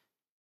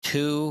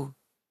 2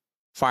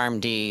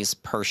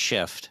 PharmDs per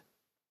shift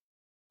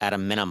at a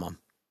minimum,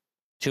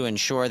 to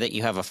ensure that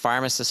you have a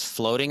pharmacist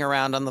floating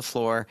around on the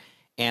floor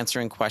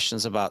answering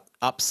questions about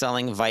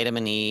upselling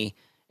vitamin E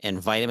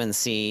and vitamin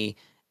C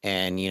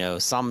and,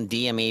 some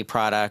DME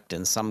product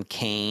and some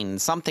cane,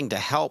 something to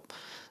help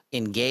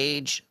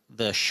engage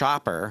the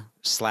shopper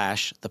 /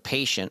 the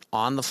patient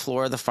on the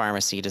floor of the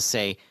pharmacy to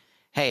say,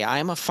 hey,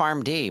 I'm a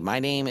PharmD. My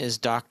name is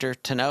Dr.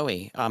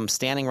 Tanoe. I'm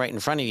standing right in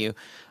front of you.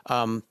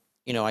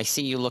 I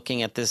see you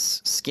looking at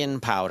this skin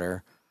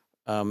powder.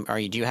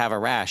 Do you have a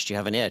rash? Do you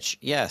have an itch?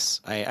 Yes,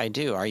 I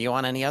do. Are you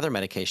on any other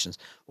medications?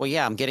 Well,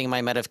 yeah, I'm getting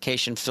my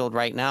medication filled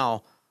right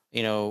now.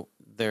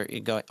 There you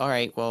go. All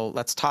right, well,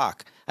 let's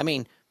talk. I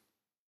mean,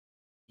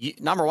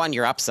 number one,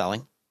 you're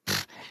upselling.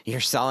 You're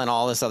selling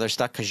all this other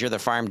stuff because you're the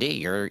PharmD.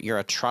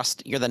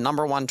 You're the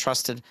number one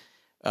trusted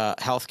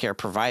healthcare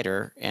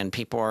provider, and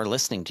people are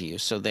listening to you.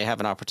 So they have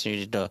an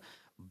opportunity to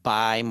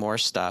buy more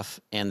stuff,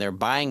 and they're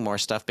buying more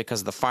stuff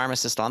because the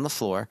pharmacist on the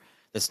floor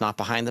that's not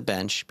behind the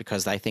bench,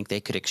 because I think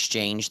they could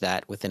exchange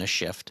that within a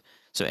shift.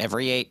 So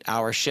every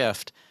 8-hour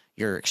shift,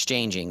 you're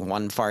exchanging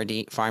one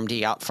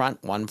PharmD out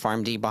front, one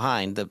PharmD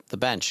behind the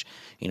bench,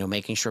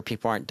 making sure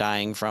people aren't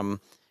dying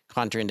from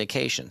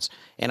contraindications.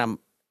 And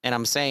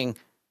I'm saying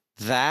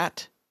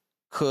that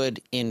could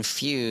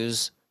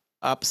infuse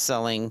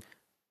upselling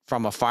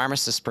from a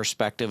pharmacist's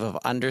perspective of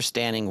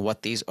understanding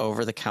what these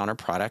over-the-counter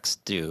products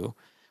do,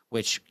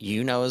 which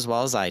as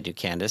well as I do,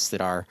 Candace,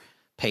 that our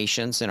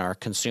patients and our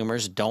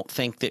consumers don't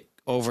think that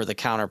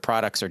over-the-counter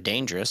products are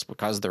dangerous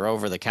because they're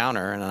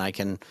over-the-counter, and I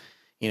can,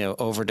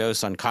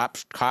 overdose on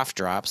cough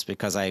drops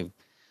because I've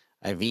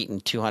eaten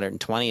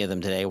 220 of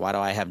them today. Why do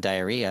I have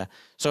diarrhea?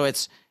 So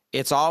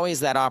it's always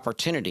that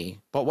opportunity.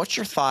 But what's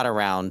your thought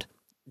around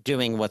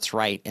doing what's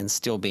right and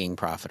still being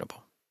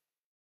profitable?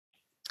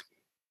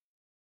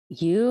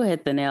 You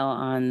hit the nail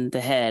on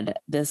the head.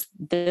 This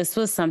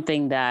was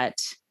something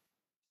that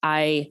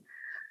I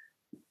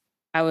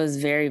was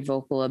very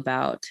vocal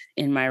about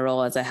in my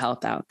role as a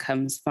health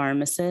outcomes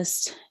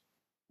pharmacist,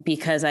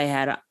 because I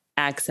had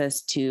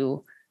access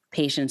to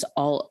patients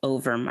all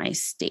over my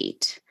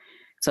state.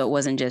 So it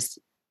wasn't just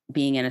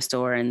being in a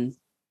store and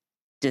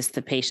just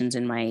the patients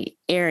in my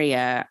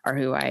area are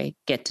who I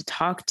get to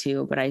talk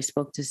to, but I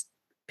spoke to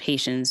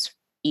patients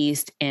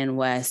east and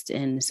west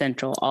and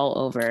central, all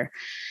over.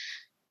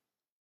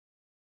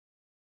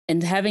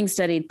 And having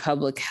studied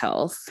public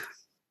health,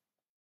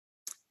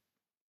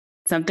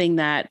 something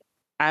that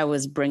I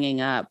was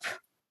bringing up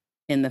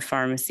in the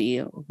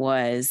pharmacy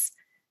was,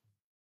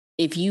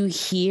 if you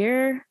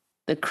hear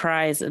the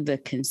cries of the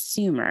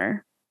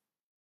consumer,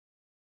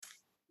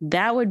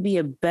 that would be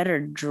a better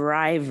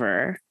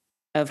driver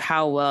of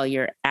how well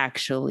you're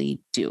actually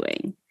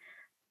doing.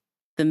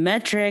 The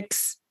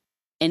metrics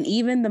and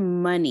even the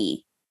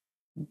money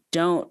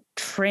don't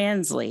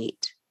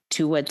translate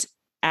to what's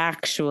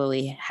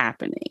actually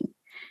happening,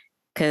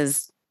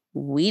 because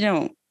we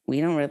don't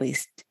really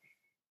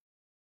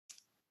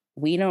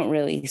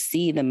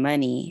see the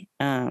money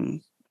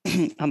on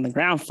the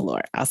ground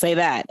floor. I'll say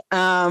that.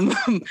 So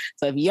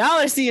if y'all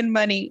are seeing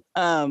money,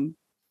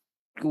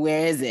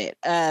 where is it?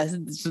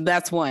 So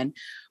that's one.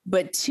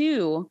 But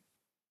two,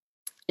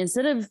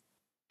 instead of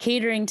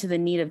catering to the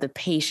need of the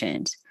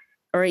patient,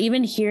 or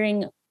even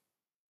hearing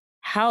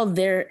how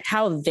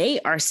they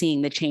are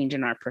seeing the change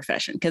in our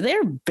profession, because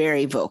they're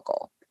very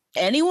vocal.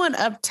 Anyone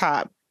up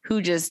top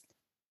who just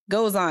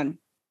goes on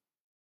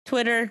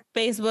Twitter,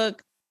 Facebook,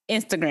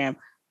 Instagram,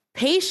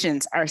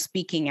 patients are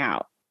speaking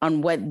out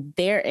on what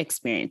they're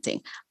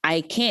experiencing.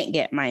 I can't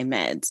get my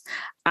meds.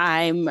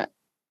 I'm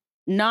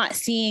not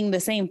seeing the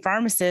same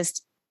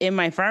pharmacist in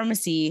my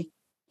pharmacy.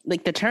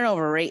 Like the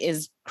turnover rate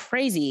is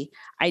crazy.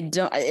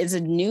 It's a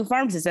new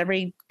pharmacist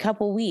every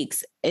couple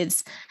weeks.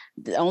 It's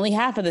only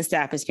half of the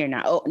staff is here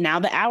now. Oh, now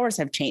the hours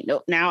have changed.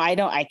 Oh, now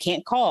I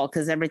can't call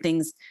because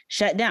everything's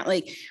shut down.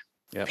 Like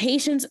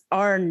patients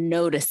are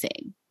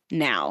noticing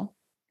now.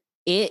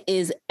 It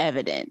is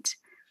evident.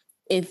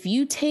 If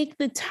you take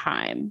the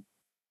time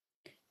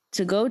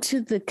to go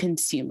to the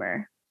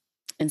consumer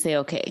and say,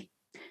 okay,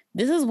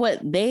 this is what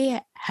they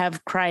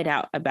have cried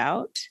out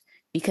about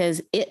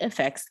because it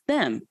affects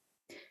them.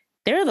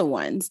 They're the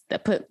ones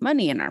that put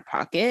money in our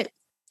pocket.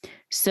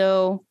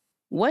 So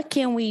what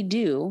can we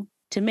do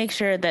to make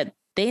sure that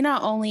they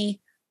not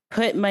only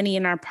put money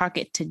in our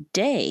pocket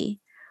today,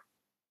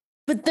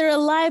 but they're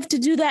alive to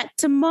do that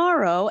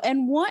tomorrow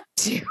and want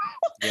to?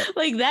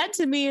 Like that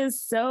to me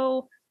is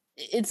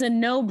it's a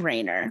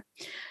no-brainer.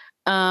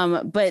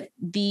 But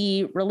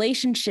the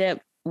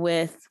relationship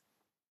with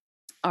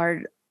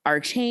our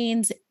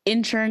chains,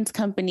 insurance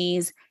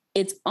companies,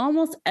 it's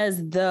almost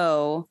as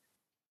though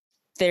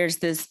there's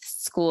this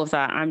school of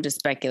thought. I'm just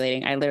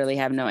speculating. I literally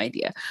have no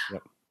idea.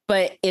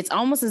 But it's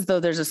almost as though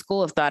there's a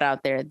school of thought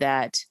out there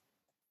that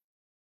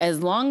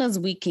as long as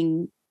we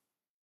can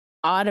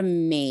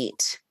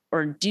automate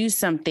or do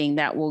something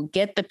that will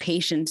get the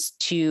patients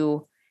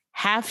to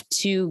have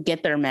to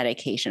get their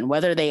medication,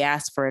 whether they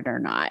ask for it or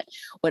not,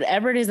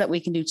 whatever it is that we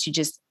can do to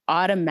just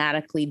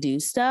automatically do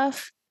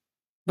stuff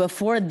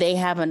before they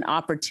have an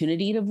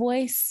opportunity to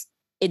voice,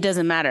 it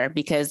doesn't matter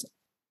because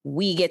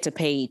we get to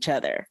pay each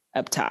other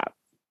up top,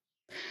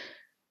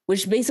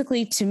 which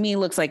basically to me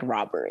looks like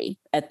robbery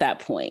at that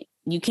point.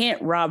 You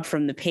can't rob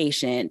from the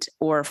patient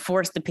or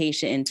force the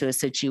patient into a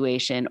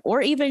situation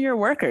or even your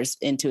workers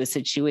into a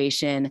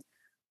situation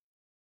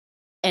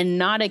and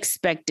not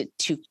expect it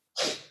to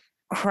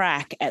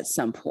crack at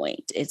some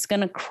point. It's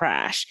going to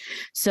crash.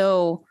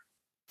 So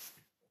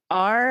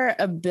our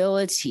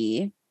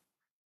ability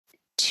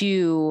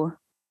to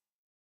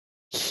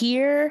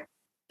hear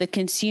the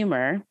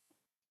consumer,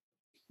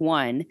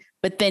 one,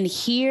 but then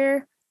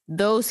hear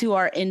those who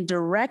are in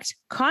direct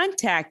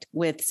contact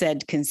with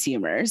said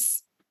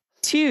consumers,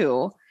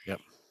 two,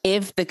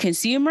 if the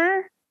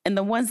consumer and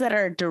the ones that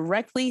are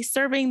directly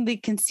serving the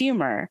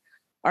consumer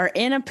are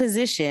in a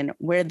position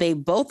where they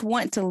both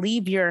want to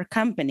leave your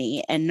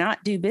company and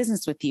not do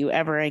business with you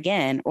ever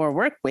again or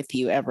work with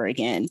you ever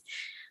again,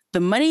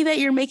 the money that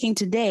you're making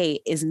today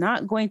is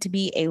not going to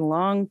be a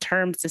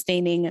long-term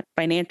sustaining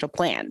financial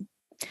plan.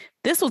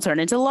 This will turn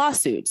into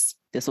lawsuits.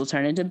 This will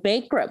turn into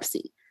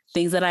bankruptcy,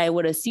 things that I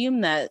would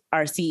assume that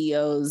our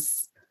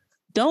CEOs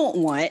don't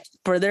want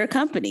for their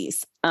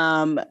companies.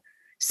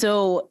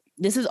 So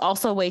this is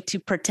also a way to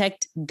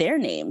protect their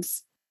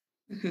names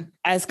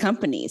as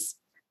companies.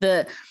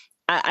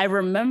 I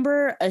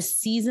remember a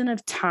season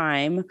of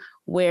time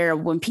where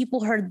when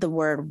people heard the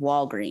word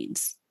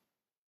Walgreens,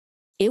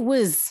 it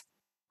was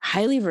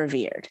highly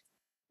revered.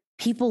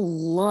 People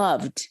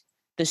loved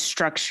the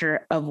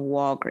structure of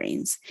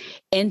Walgreens.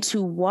 And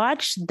to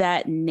watch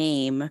that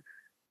name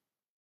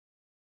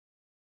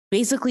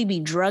basically be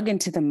drug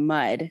into the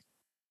mud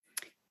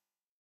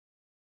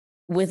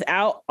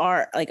without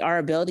our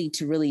ability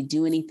to really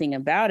do anything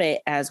about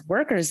it as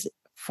workers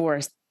for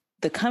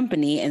the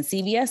company, and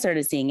CVS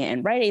started seeing it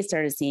and Rite Aid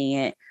started seeing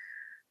it.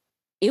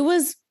 It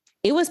was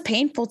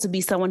painful to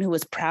be someone who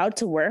was proud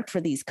to work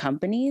for these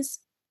companies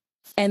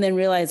and then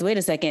realize, wait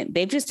a second,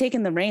 they've just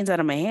taken the reins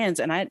out of my hands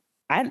and I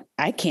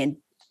can't,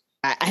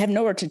 I have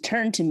nowhere to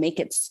turn to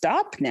make it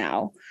stop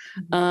now.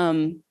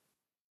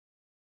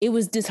 It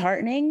was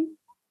disheartening.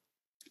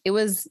 It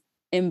was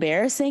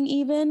embarrassing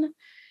even.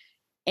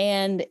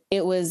 And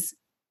it was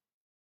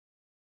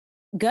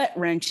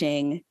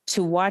gut-wrenching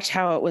to watch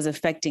how it was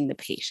affecting the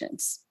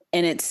patients.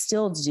 And it's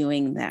still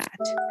doing that.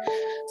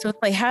 So it's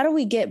like, how do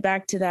we get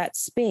back to that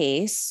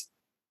space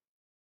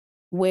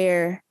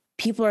where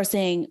people are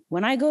saying,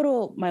 when I go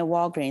to my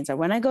Walgreens or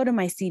when I go to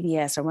my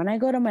CVS or when I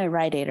go to my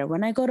Rite Aid or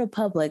when I go to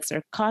Publix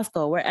or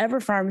Costco, wherever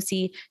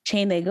pharmacy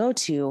chain they go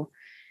to,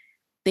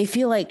 they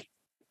feel like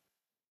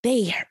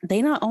they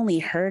not only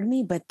heard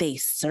me, but they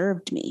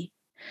served me.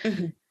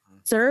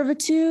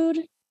 Servitude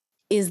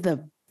is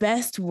the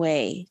best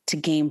way to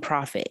gain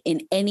profit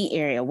in any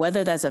area,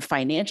 whether that's a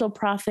financial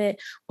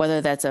profit,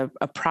 whether that's a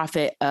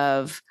profit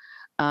of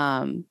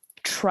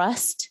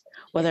trust,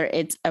 whether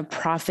it's a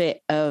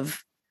profit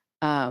of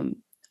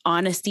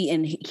honesty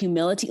and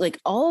humility. Like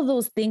all of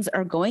those things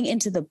are going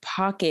into the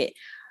pocket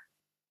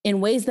in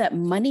ways that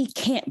money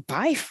can't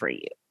buy for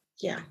you.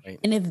 Yeah. Right.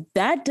 And if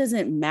that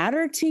doesn't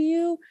matter to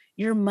you,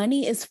 your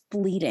money is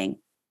fleeting.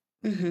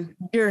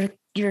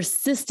 Your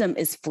system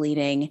is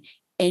fleeting.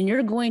 And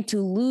you're going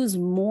to lose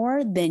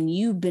more than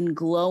you've been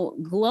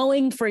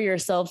glowing for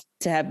yourself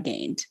to have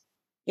gained.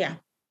 Yeah.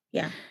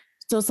 Yeah.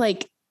 So it's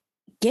like,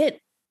 get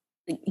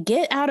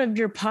out of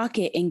your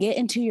pocket and get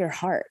into your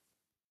heart.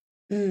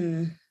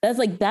 That's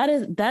like, that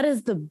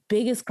is the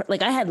biggest,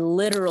 like I had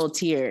literal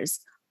tears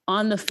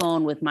on the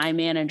phone with my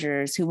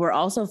managers who were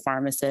also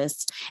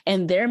pharmacists,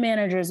 and their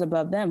managers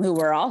above them who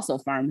were also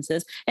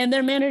pharmacists, and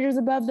their managers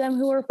above them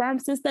who were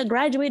pharmacists that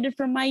graduated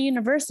from my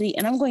university.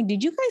 And I'm going,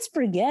 did you guys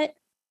forget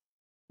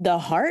the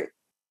heart?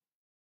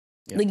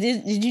 Yeah. Like,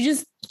 did it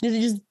just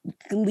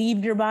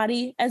leave your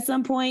body at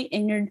some point,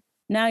 and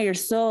you're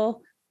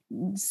so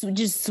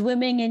just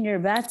swimming in your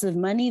vats of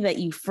money that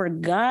you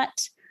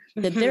forgot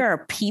that there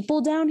are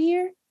people down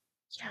here?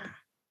 Yeah.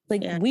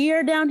 Like, we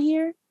are down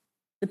here.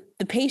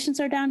 The patients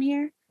are down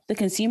here. The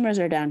consumers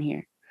are down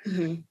here.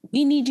 Mm-hmm.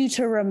 We need you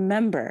to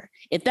remember.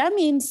 If that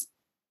means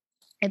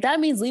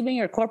leaving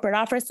your corporate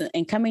office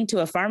and coming to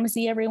a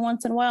pharmacy every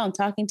once in a while and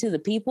talking to the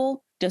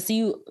people, just so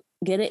you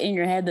get it in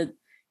your head that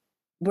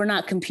we're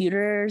not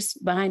computers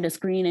behind a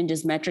screen and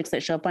just metrics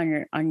that show up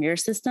on your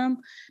system,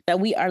 that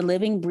we are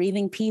living,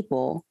 breathing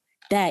people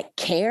that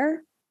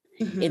care.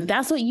 Mm-hmm. If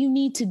that's what you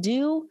need to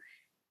do,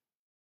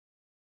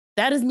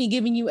 that is me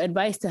giving you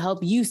advice to help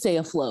you stay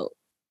afloat.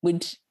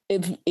 Which,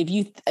 if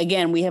you,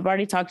 again, we have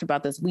already talked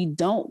about this. We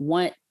don't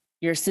want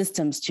your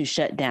systems to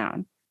shut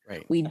down.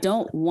 Right. We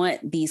don't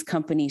want these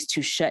companies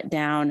to shut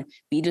down,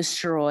 be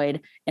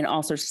destroyed, and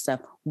all sorts of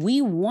stuff.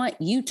 We want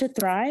you to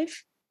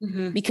thrive.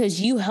 Mm-hmm.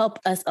 Because you help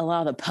us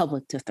allow the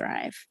public to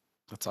thrive.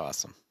 That's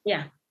awesome.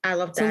 Yeah, I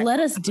love that. So let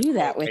us do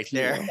that with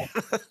you.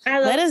 I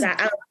love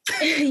that.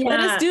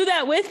 Let us do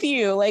that with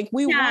you. Like,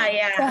 we want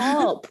to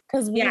help,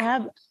 because we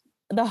have,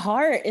 the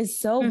heart is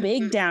so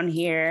big down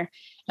here,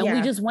 and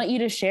we just want you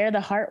to share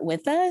the heart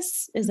with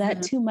us. Is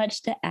that too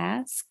much to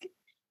ask?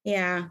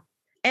 Yeah.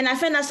 And I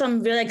think that's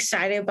I'm really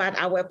excited about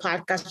our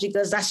podcast,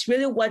 because that's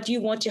really what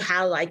you want to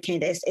highlight,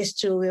 Candace, is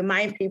to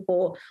remind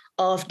people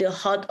of the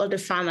heart of the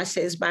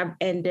pharmacist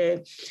and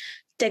the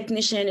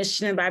technician and the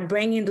student, by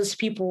bringing those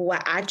people who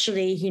are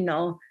actually,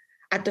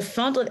 at the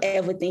front of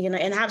everything,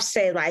 and I've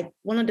said, like,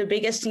 one of the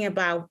biggest thing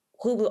about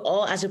who we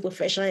are as a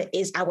professional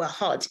is our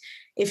heart.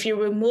 If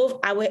you remove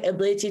our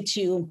ability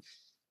to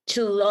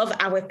love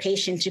our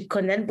patients, to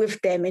connect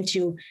with them, and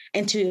to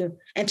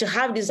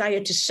have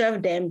desire to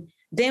serve them,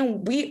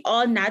 then we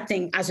are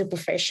nothing as a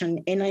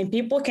profession. And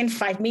people can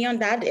fight me on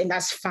that, and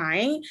that's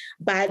fine.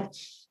 But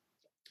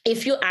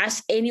if you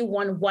ask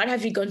anyone, what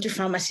have you gone to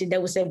pharmacy? They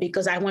will say,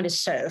 because I want to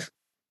serve.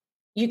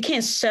 You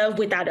can't serve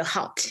without a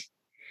heart.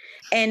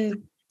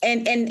 And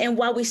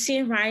what we're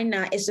seeing right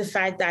now is the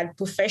fact that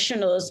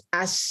professionals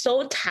are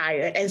so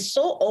tired and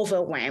so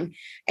overwhelmed,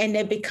 and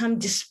they become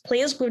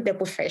displaced with their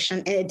profession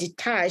and they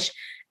detach.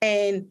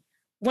 And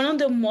one of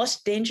the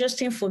most dangerous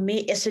things for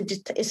me is a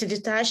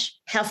detached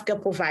healthcare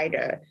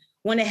provider.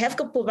 When a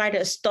healthcare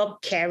provider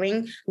stops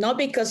caring, not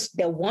because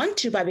they want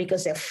to, but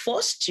because they're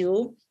forced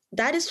to,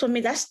 that is, for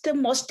me, that's the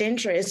most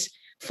dangerous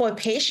for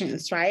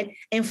patients, right?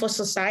 And for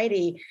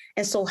society.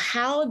 And so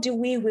how do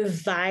we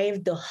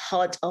revive the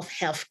heart of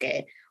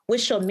healthcare?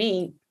 Which for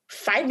me,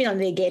 5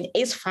 million again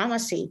is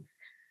pharmacy.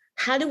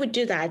 How do we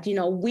do that?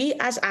 We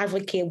as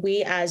advocates,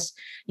 we as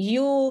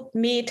you,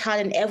 me, Todd,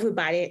 and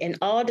everybody, and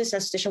all this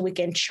association, we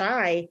can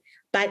try,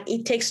 but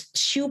it takes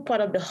two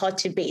parts of the heart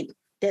to beat.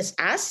 There's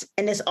us,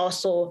 and there's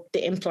also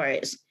the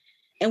employers.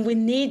 And we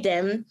need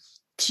them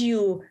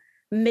to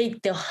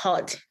make the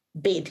heart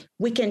beat.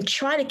 We can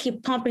try to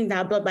keep pumping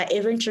that blood, but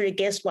eventually,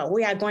 guess what?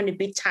 We are going to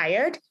be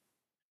tired,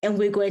 and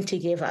we're going to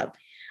give up.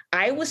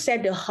 I would say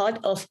the heart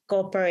of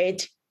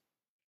corporate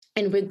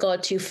in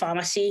regard to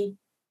pharmacy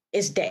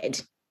is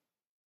dead.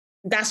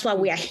 That's why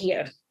we are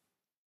here.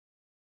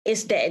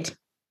 It's dead.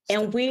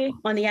 And we,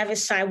 on the other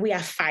side, we are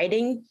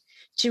fighting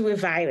to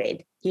revive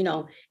it,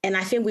 and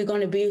I think we're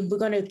going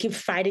to keep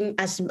fighting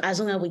as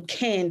long as we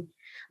can.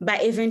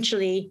 But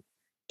eventually,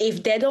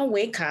 if they don't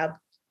wake up,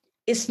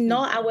 it's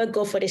not our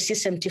goal for the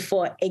system to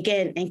fall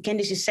again. And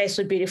Candace said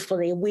so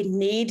beautifully, we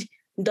need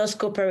those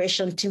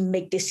corporations to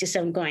make the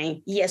system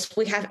going. Yes,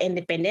 we have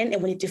independent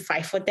and we need to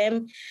fight for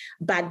them,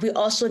 but we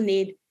also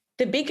need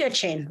the bigger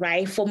chain,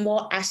 right, for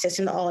more access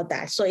and all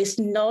that. So it's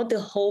not the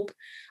hope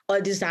or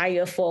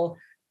desire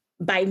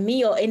by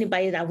me or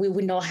anybody that we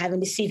will not having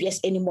the CVS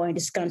anymore in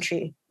this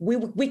country.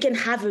 We can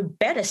have a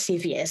better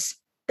CVS.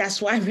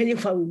 That's what we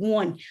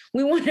want.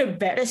 We want a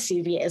better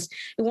CVS.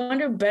 We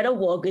want a better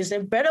Walgreens,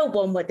 a better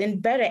Walmart,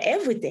 and better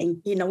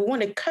everything. We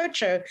want a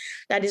culture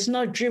that is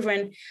not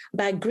driven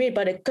by greed,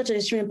 but a culture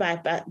that's driven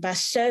by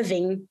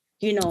serving,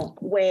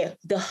 where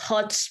the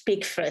heart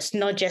speak first,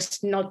 not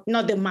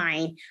the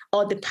mind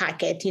or the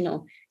packet,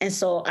 And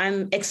so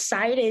I'm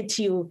excited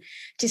to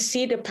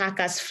see the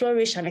podcast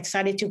flourish. I'm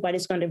excited to what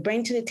it's going to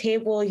bring to the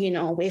table,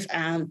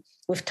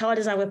 with Todd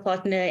as our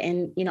partner,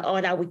 and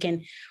all that we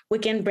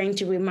can bring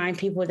to remind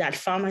people that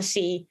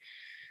pharmacy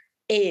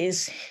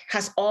has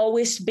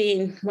always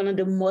been one of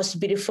the most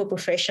beautiful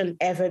professions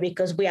ever,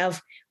 because we are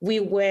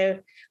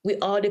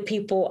the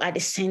people at the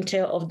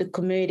center of the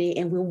community,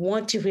 and we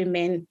want to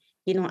remain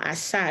as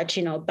such,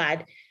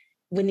 but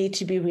we need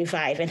to be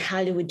revived. And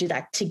how do we do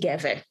that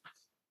together?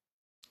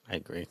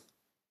 I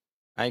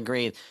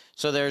agree.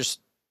 So there's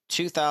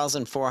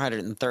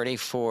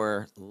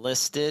 2,434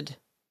 listed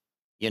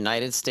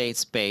United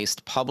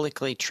States-based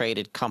publicly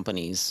traded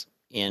companies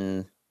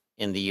in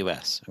in the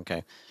U.S.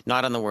 Okay,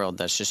 not in the world.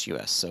 That's just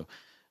U.S.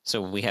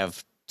 So we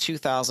have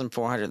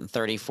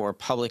 2,434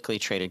 publicly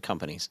traded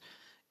companies.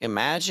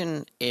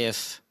 Imagine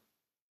if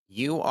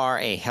you are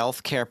a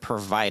healthcare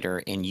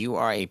provider and you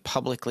are a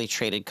publicly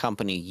traded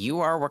company. You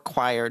are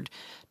required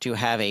to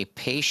have a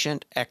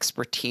patient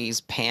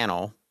expertise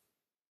panel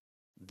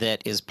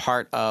that is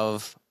part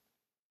of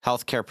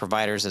healthcare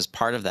providers as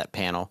part of that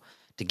panel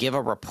to give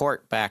a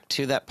report back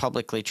to that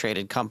publicly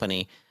traded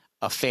company,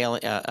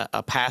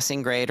 a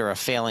passing grade or a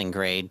failing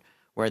grade,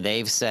 where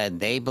they've said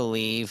they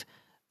believe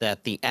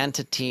that the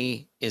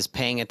entity is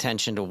paying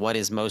attention to what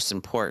is most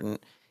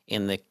important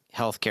in the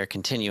healthcare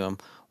continuum,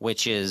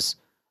 which is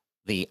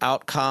the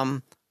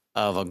outcome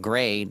of a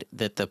grade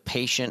that the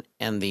patient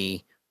and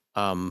the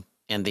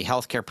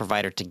healthcare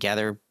provider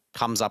together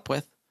comes up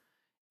with,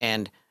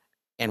 and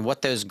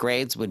what those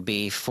grades would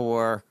be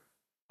for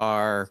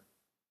our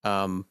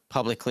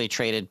publicly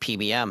traded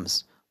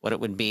PBMs, what it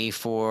would be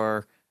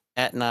for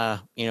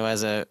Aetna,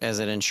 as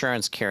an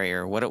insurance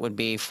carrier, what it would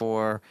be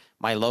for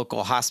my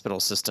local hospital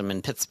system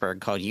in Pittsburgh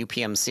called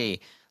UPMC,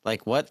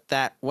 like what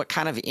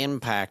kind of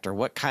impact or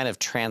what kind of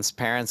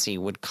transparency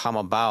would come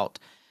about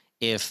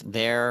if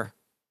their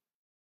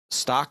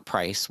stock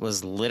price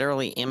was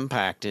literally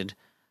impacted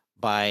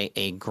by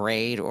a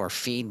grade or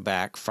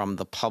feedback from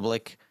the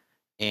public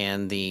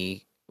and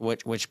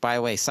which by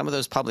the way, some of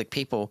those public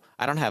people,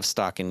 I don't have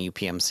stock in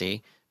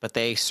UPMC, but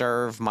they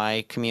serve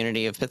my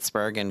community of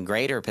Pittsburgh and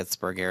greater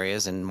Pittsburgh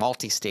areas and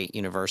multi-state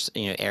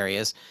university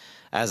areas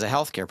as a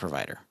healthcare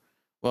provider.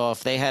 Well,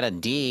 if they had a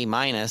D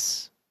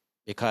minus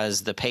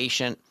because the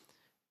patient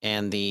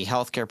and the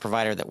healthcare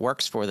provider that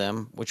works for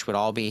them, which would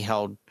all be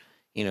held,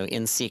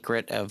 in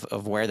secret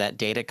of where that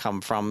data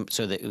come from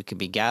so that it could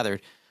be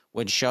gathered,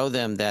 would show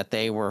them that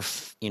they were,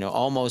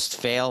 almost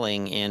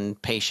failing in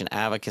patient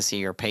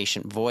advocacy or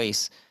patient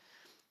voice.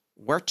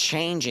 We're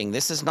changing.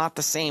 This is not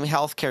the same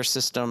healthcare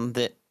system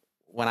that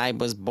when I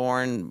was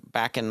born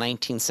back in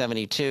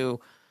 1972.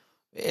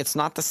 It's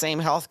not the same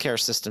healthcare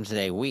system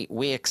today.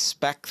 We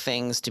expect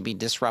things to be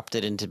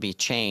disrupted and to be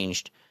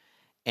changed.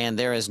 And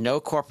there is no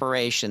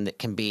corporation that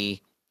can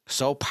be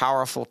so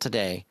powerful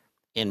today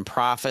in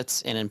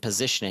profits and in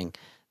positioning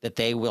that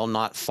they will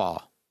not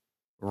fall.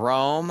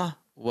 Rome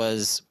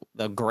was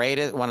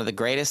one of the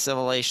greatest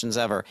civilizations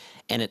ever,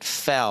 and it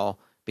fell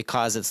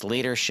because its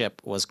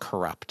leadership was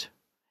corrupt.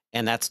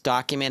 And that's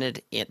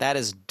documented. That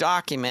is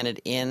documented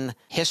in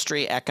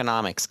history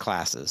economics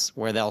classes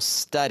where they'll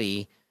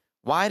study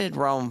why did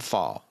Rome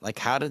fall? Like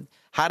how did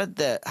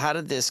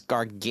this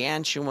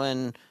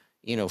gargantuan,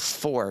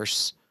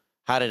 force,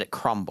 how did it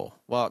crumble?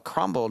 Well, it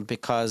crumbled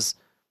because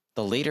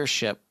the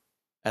leadership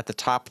at the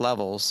top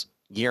levels,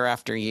 year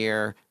after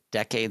year,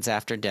 decades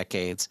after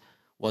decades,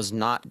 was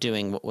not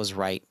doing what was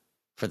right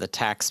for the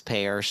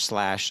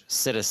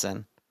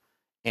taxpayer/citizen,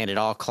 and it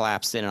all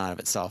collapsed in and out of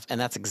itself.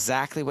 And that's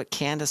exactly what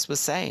Candace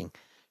was saying.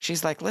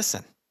 She's like,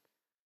 listen,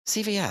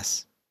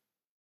 CVS,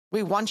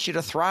 we want you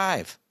to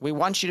thrive. We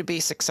want you to be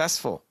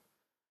successful.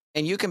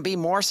 And you can be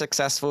more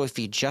successful if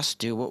you just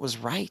do what was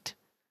right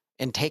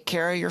and take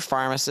care of your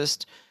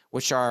pharmacists,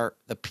 which they're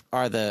the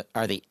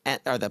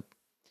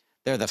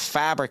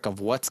fabric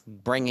of what's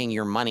bringing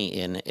your money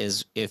in.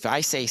 Is if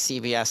I say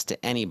CVS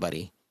to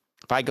anybody,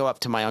 if I go up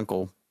to my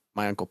uncle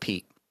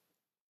Pete,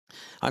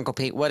 Uncle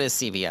Pete, what is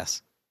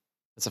CVS?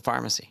 It's a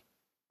pharmacy.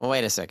 Well,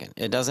 wait a second.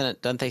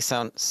 Don't they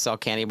sell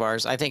candy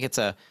bars? I think it's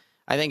a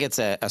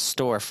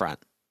storefront.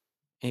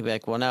 And he'd be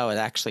like, well, no,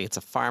 it's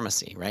a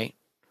pharmacy, right?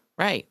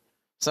 Right.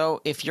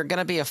 So if you're going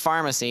to be a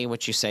pharmacy,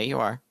 which you say you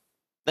are,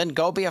 then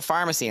go be a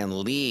pharmacy and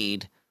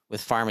lead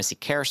with pharmacy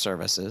care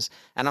services.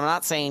 And I'm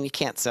not saying you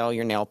can't sell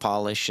your nail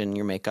polish and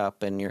your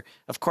makeup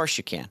of course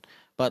you can,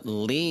 but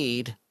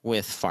lead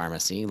with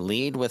pharmacy,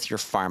 lead with your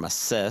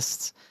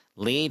pharmacists,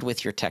 lead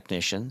with your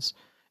technicians.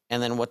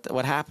 And then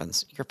what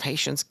happens? Your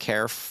patients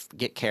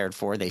get cared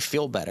for. They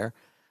feel better.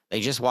 They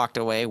just walked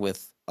away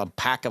with a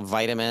pack of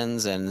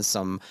vitamins and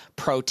some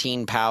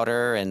protein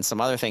powder and some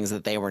other things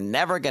that they were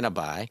never going to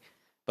buy,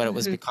 but it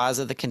was because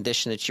of the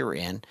condition that you were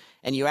in,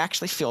 and you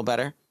actually feel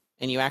better,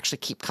 and you actually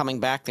keep coming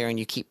back there, and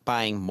you keep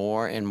buying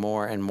more and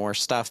more and more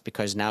stuff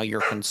because now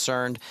you're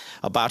concerned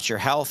about your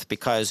health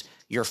because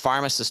your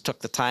pharmacist took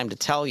the time to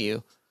tell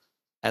you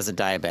as a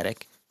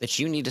diabetic that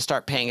you need to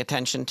start paying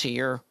attention to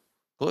your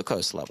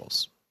glucose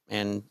levels.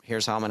 And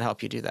here's how I'm going to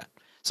help you do that.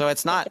 So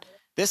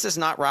this is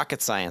not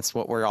rocket science,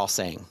 what we're all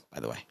saying, by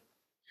the way.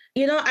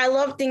 I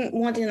love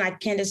one thing like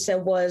Candace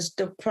said was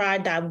the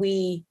pride that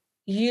we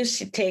used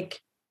to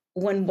take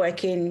when work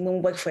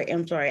for an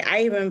employer.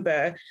 I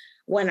remember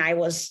when I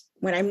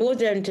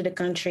moved into the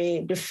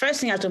country, the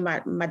first thing I told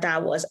my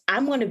dad was,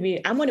 I'm going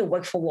to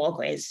work for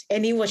Walgreens.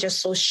 And he was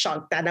just so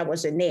shocked that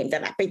was the name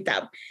that I picked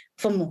up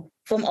from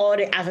all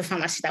the other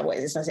pharmacies that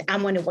was. I said,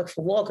 I'm going to work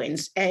for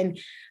Walgreens. And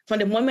from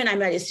the moment I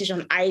made a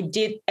decision, I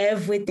did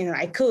everything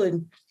I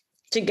could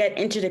to get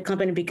into the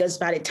company because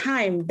by the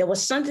time there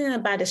was something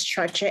about the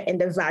structure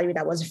and the value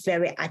that was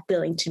very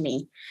appealing to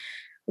me.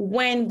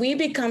 When we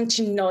become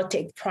to not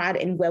take pride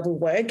in where we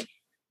work,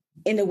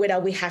 in the way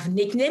that we have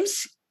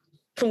nicknames,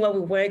 from where we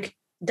work,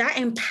 that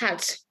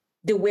impacts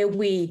the way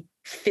we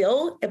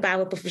feel about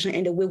our profession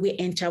and the way we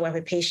interact with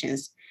our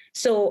patients.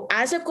 So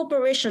as a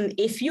corporation,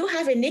 if you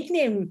have a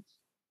nickname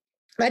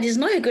that is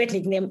not a great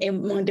nickname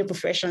among the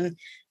profession,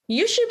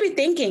 you should be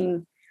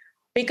thinking,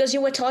 because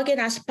you were talking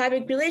as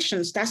public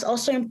relations, that's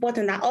also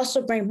important. That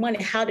also brings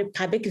money. How the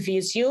public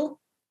views you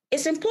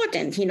is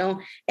important,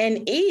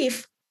 And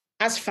if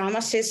as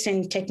pharmacists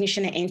and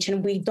technician and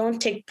intern, we don't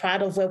take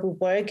pride of where we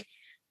work,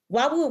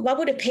 why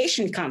would a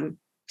patient come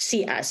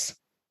see us?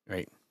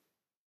 Right.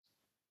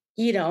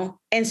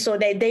 And so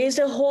there is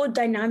a whole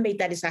dynamic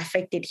that is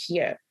affected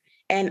here.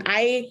 And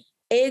I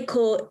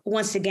echo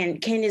once again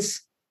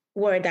Candace's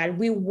word that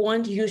we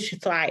want you to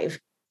thrive.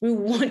 We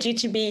want you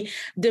to be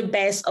the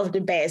best of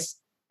the best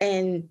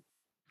and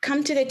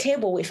come to the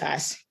table with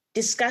us.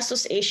 Discuss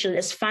those issues.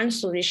 Let's find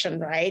solution,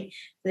 right?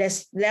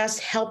 Let's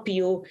help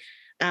you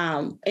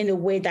in a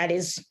way that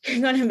is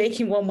going to make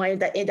you more money.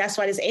 That's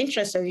what is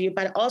interest of you,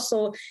 but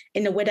also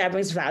in a way that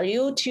brings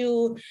value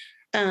to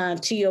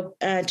your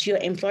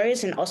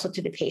employers and also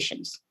to the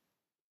patients.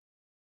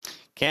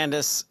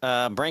 Candace,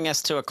 bring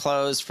us to a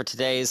close for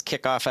today's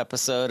kickoff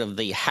episode of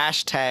the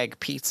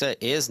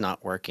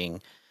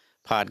 #PizzaIsNotWorking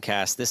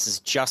podcast. This is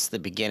just the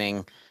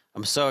beginning.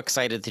 I'm so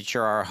excited that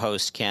you're our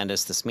host,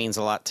 Candace. This means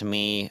a lot to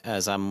me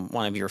as I'm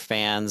one of your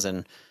fans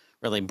and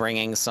really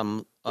bringing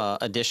some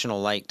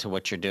additional light to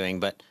what you're doing.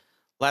 But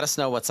let us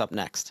know what's up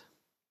next.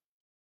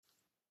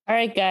 All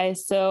right,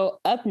 guys.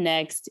 So up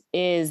next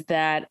is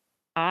that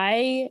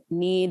I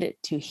need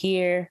to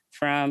hear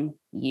from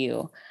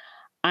you.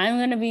 I'm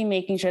going to be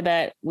making sure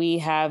that we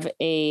have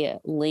a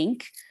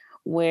link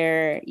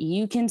where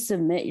you can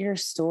submit your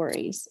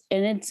stories,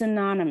 and it's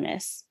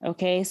anonymous.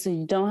 Okay. So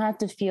you don't have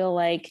to feel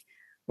like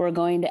we're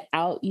going to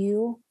out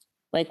you.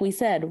 Like we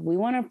said, we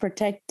want to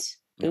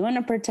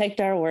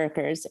protect our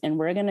workers, and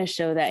we're going to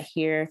show that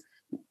here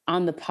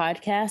on the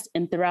podcast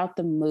and throughout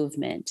the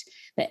movement,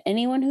 that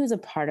anyone who's a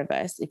part of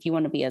us, if you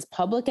want to be as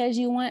public as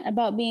you want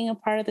about being a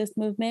part of this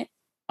movement,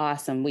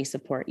 awesome, we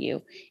support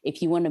you.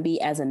 If you want to be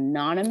as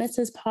anonymous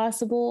as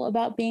possible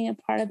about being a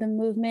part of the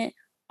movement,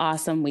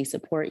 awesome, we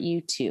support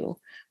you too.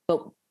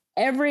 But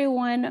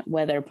everyone,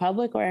 whether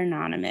public or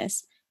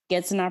anonymous,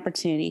 gets an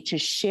opportunity to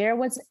share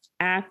what's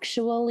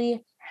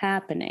actually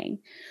happening.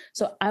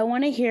 So I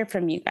want to hear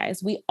from you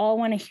guys. We all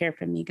want to hear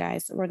from you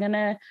guys. We're going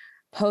to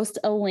post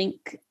a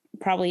link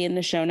probably in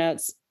the show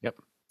notes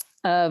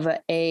of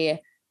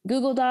a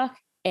Google Doc,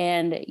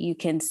 and you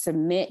can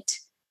submit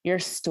your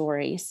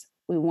stories.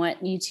 We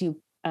want you to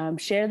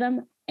share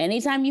them.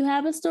 Anytime you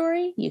have a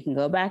story, you can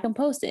go back and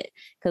post it,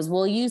 because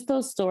we'll use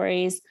those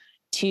stories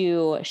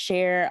to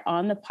share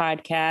on the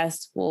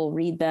podcast. We'll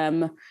read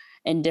them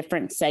in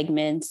different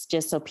segments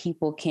just so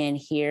people can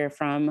hear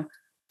from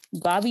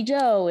Bobby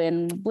Joe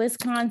in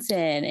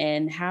Wisconsin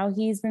and how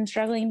he's been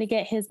struggling to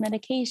get his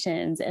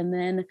medications. And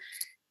then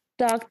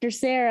Dr.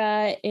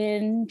 Sarah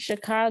in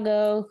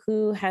Chicago,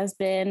 who has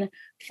been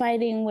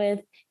fighting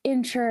with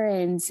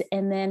insurance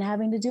and then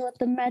having to deal with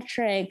the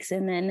metrics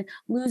and then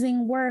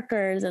losing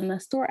workers and the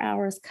store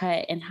hours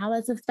cut and how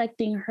that's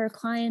affecting her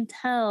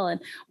clientele.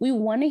 And we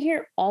want to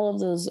hear all of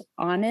those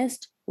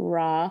honest,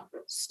 raw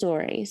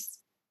stories.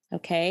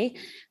 Okay,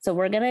 so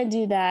we're going to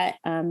do that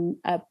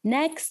up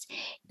next.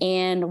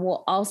 And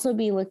we'll also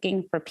be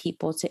looking for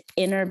people to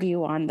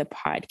interview on the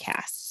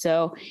podcast.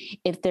 So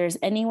if there's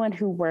anyone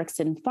who works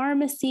in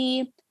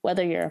pharmacy,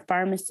 whether you're a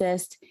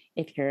pharmacist,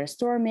 if you're a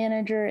store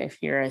manager, if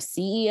you're a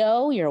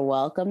CEO, you're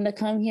welcome to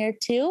come here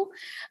too.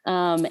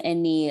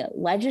 Any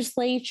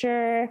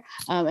legislature,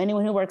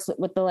 anyone who works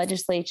with the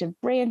legislative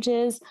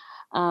branches,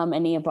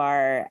 any of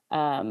our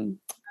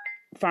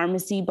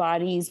pharmacy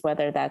bodies,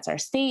 whether that's our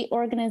state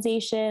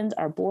organizations,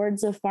 our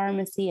boards of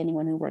pharmacy,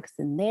 anyone who works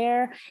in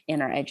there,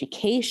 in our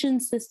education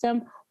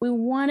system. We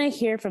want to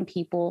hear from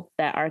people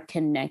that are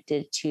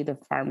connected to the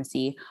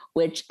pharmacy,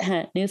 which,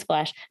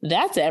 newsflash,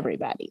 that's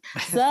everybody.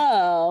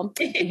 So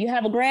if you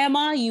have a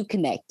grandma, you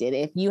connected.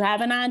 If you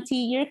have an auntie,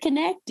 you're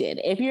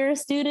connected. If you're a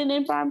student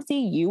in pharmacy,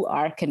 you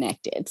are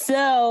connected.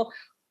 So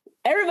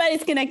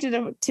everybody's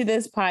connected to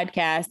this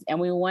podcast, and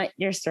we want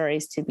your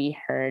stories to be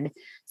heard.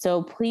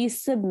 So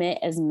please submit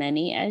as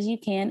many as you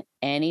can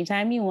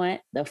anytime you want.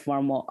 The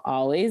form will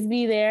always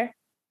be there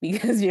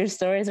because your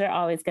stories are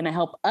always going to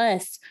help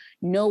us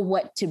know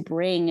what to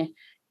bring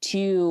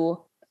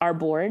to our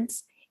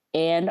boards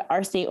and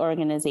our state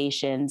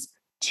organizations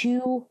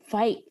to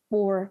fight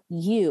for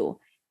you.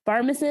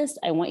 Pharmacists,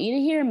 I want you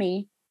to hear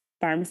me.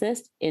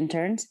 Pharmacists,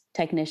 interns,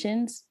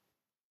 technicians,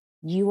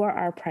 you are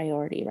our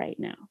priority right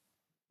now.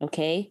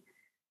 Okay,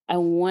 I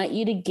want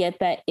you to get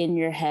that in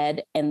your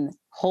head and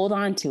hold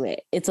on to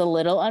it. It's a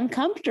little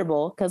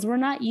uncomfortable because we're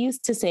not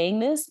used to saying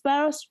this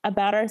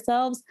about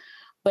ourselves,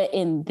 but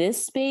in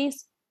this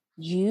space,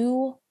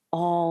 you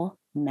all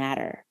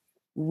matter.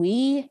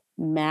 We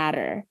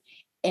matter.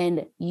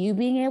 And you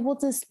being able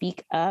to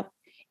speak up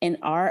and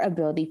our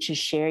ability to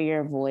share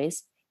your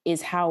voice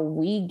is how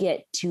we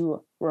get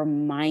to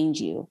remind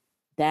you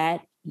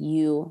that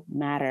you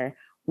matter.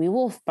 We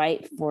will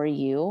fight for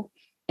you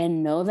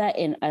And know that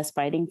in us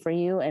fighting for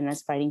you and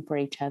us fighting for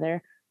each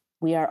other,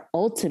 we are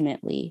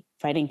ultimately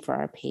fighting for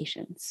our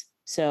patients.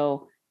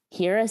 So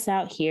hear us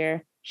out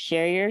here,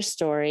 share your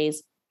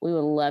stories. We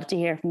would love to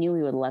hear from you.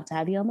 We would love to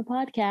have you on the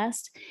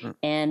podcast.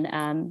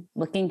 And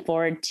looking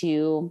forward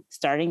to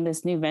starting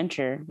this new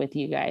venture with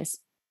you guys.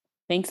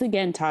 Thanks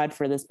again, Todd,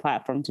 for this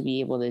platform to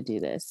be able to do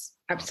this.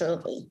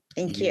 Absolutely.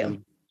 Thank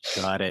you.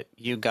 Got it.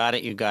 You got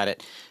it. You got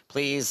it.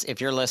 Please,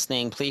 if you're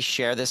listening, please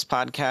share this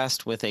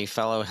podcast with a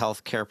fellow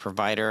healthcare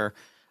provider,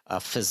 a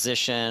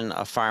physician,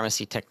 a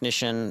pharmacy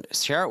technician.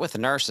 Share it with the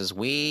nurses.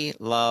 We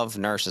love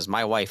nurses.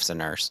 My wife's a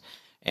nurse,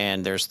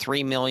 and there's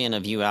 3 million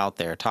of you out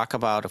there. Talk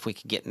about if we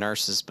could get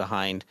nurses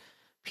behind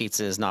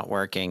Pizza Is Not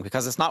Working,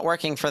 because it's not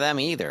working for them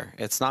either.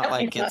 It's not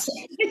like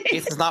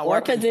pizza's not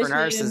working for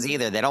nurses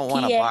either. They don't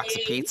want a box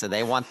of pizza.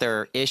 They want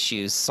their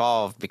issues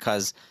solved,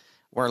 because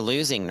we're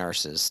losing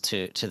nurses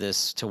to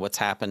what's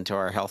happened to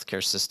our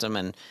healthcare system.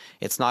 And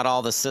it's not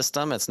all the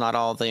system. It's not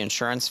all the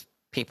insurance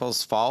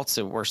people's fault.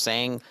 So we're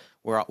saying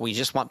we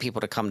just want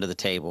people to come to the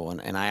table.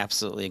 And I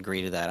absolutely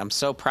agree to that. I'm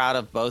so proud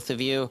of both of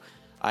you.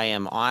 I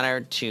am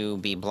honored to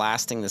be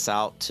blasting this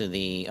out to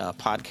the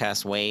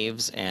podcast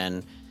waves,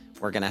 and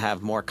we're going to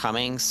have more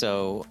coming.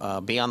 So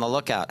be on the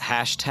lookout.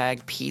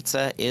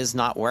 #Pizza Is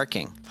Not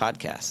Working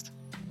podcast.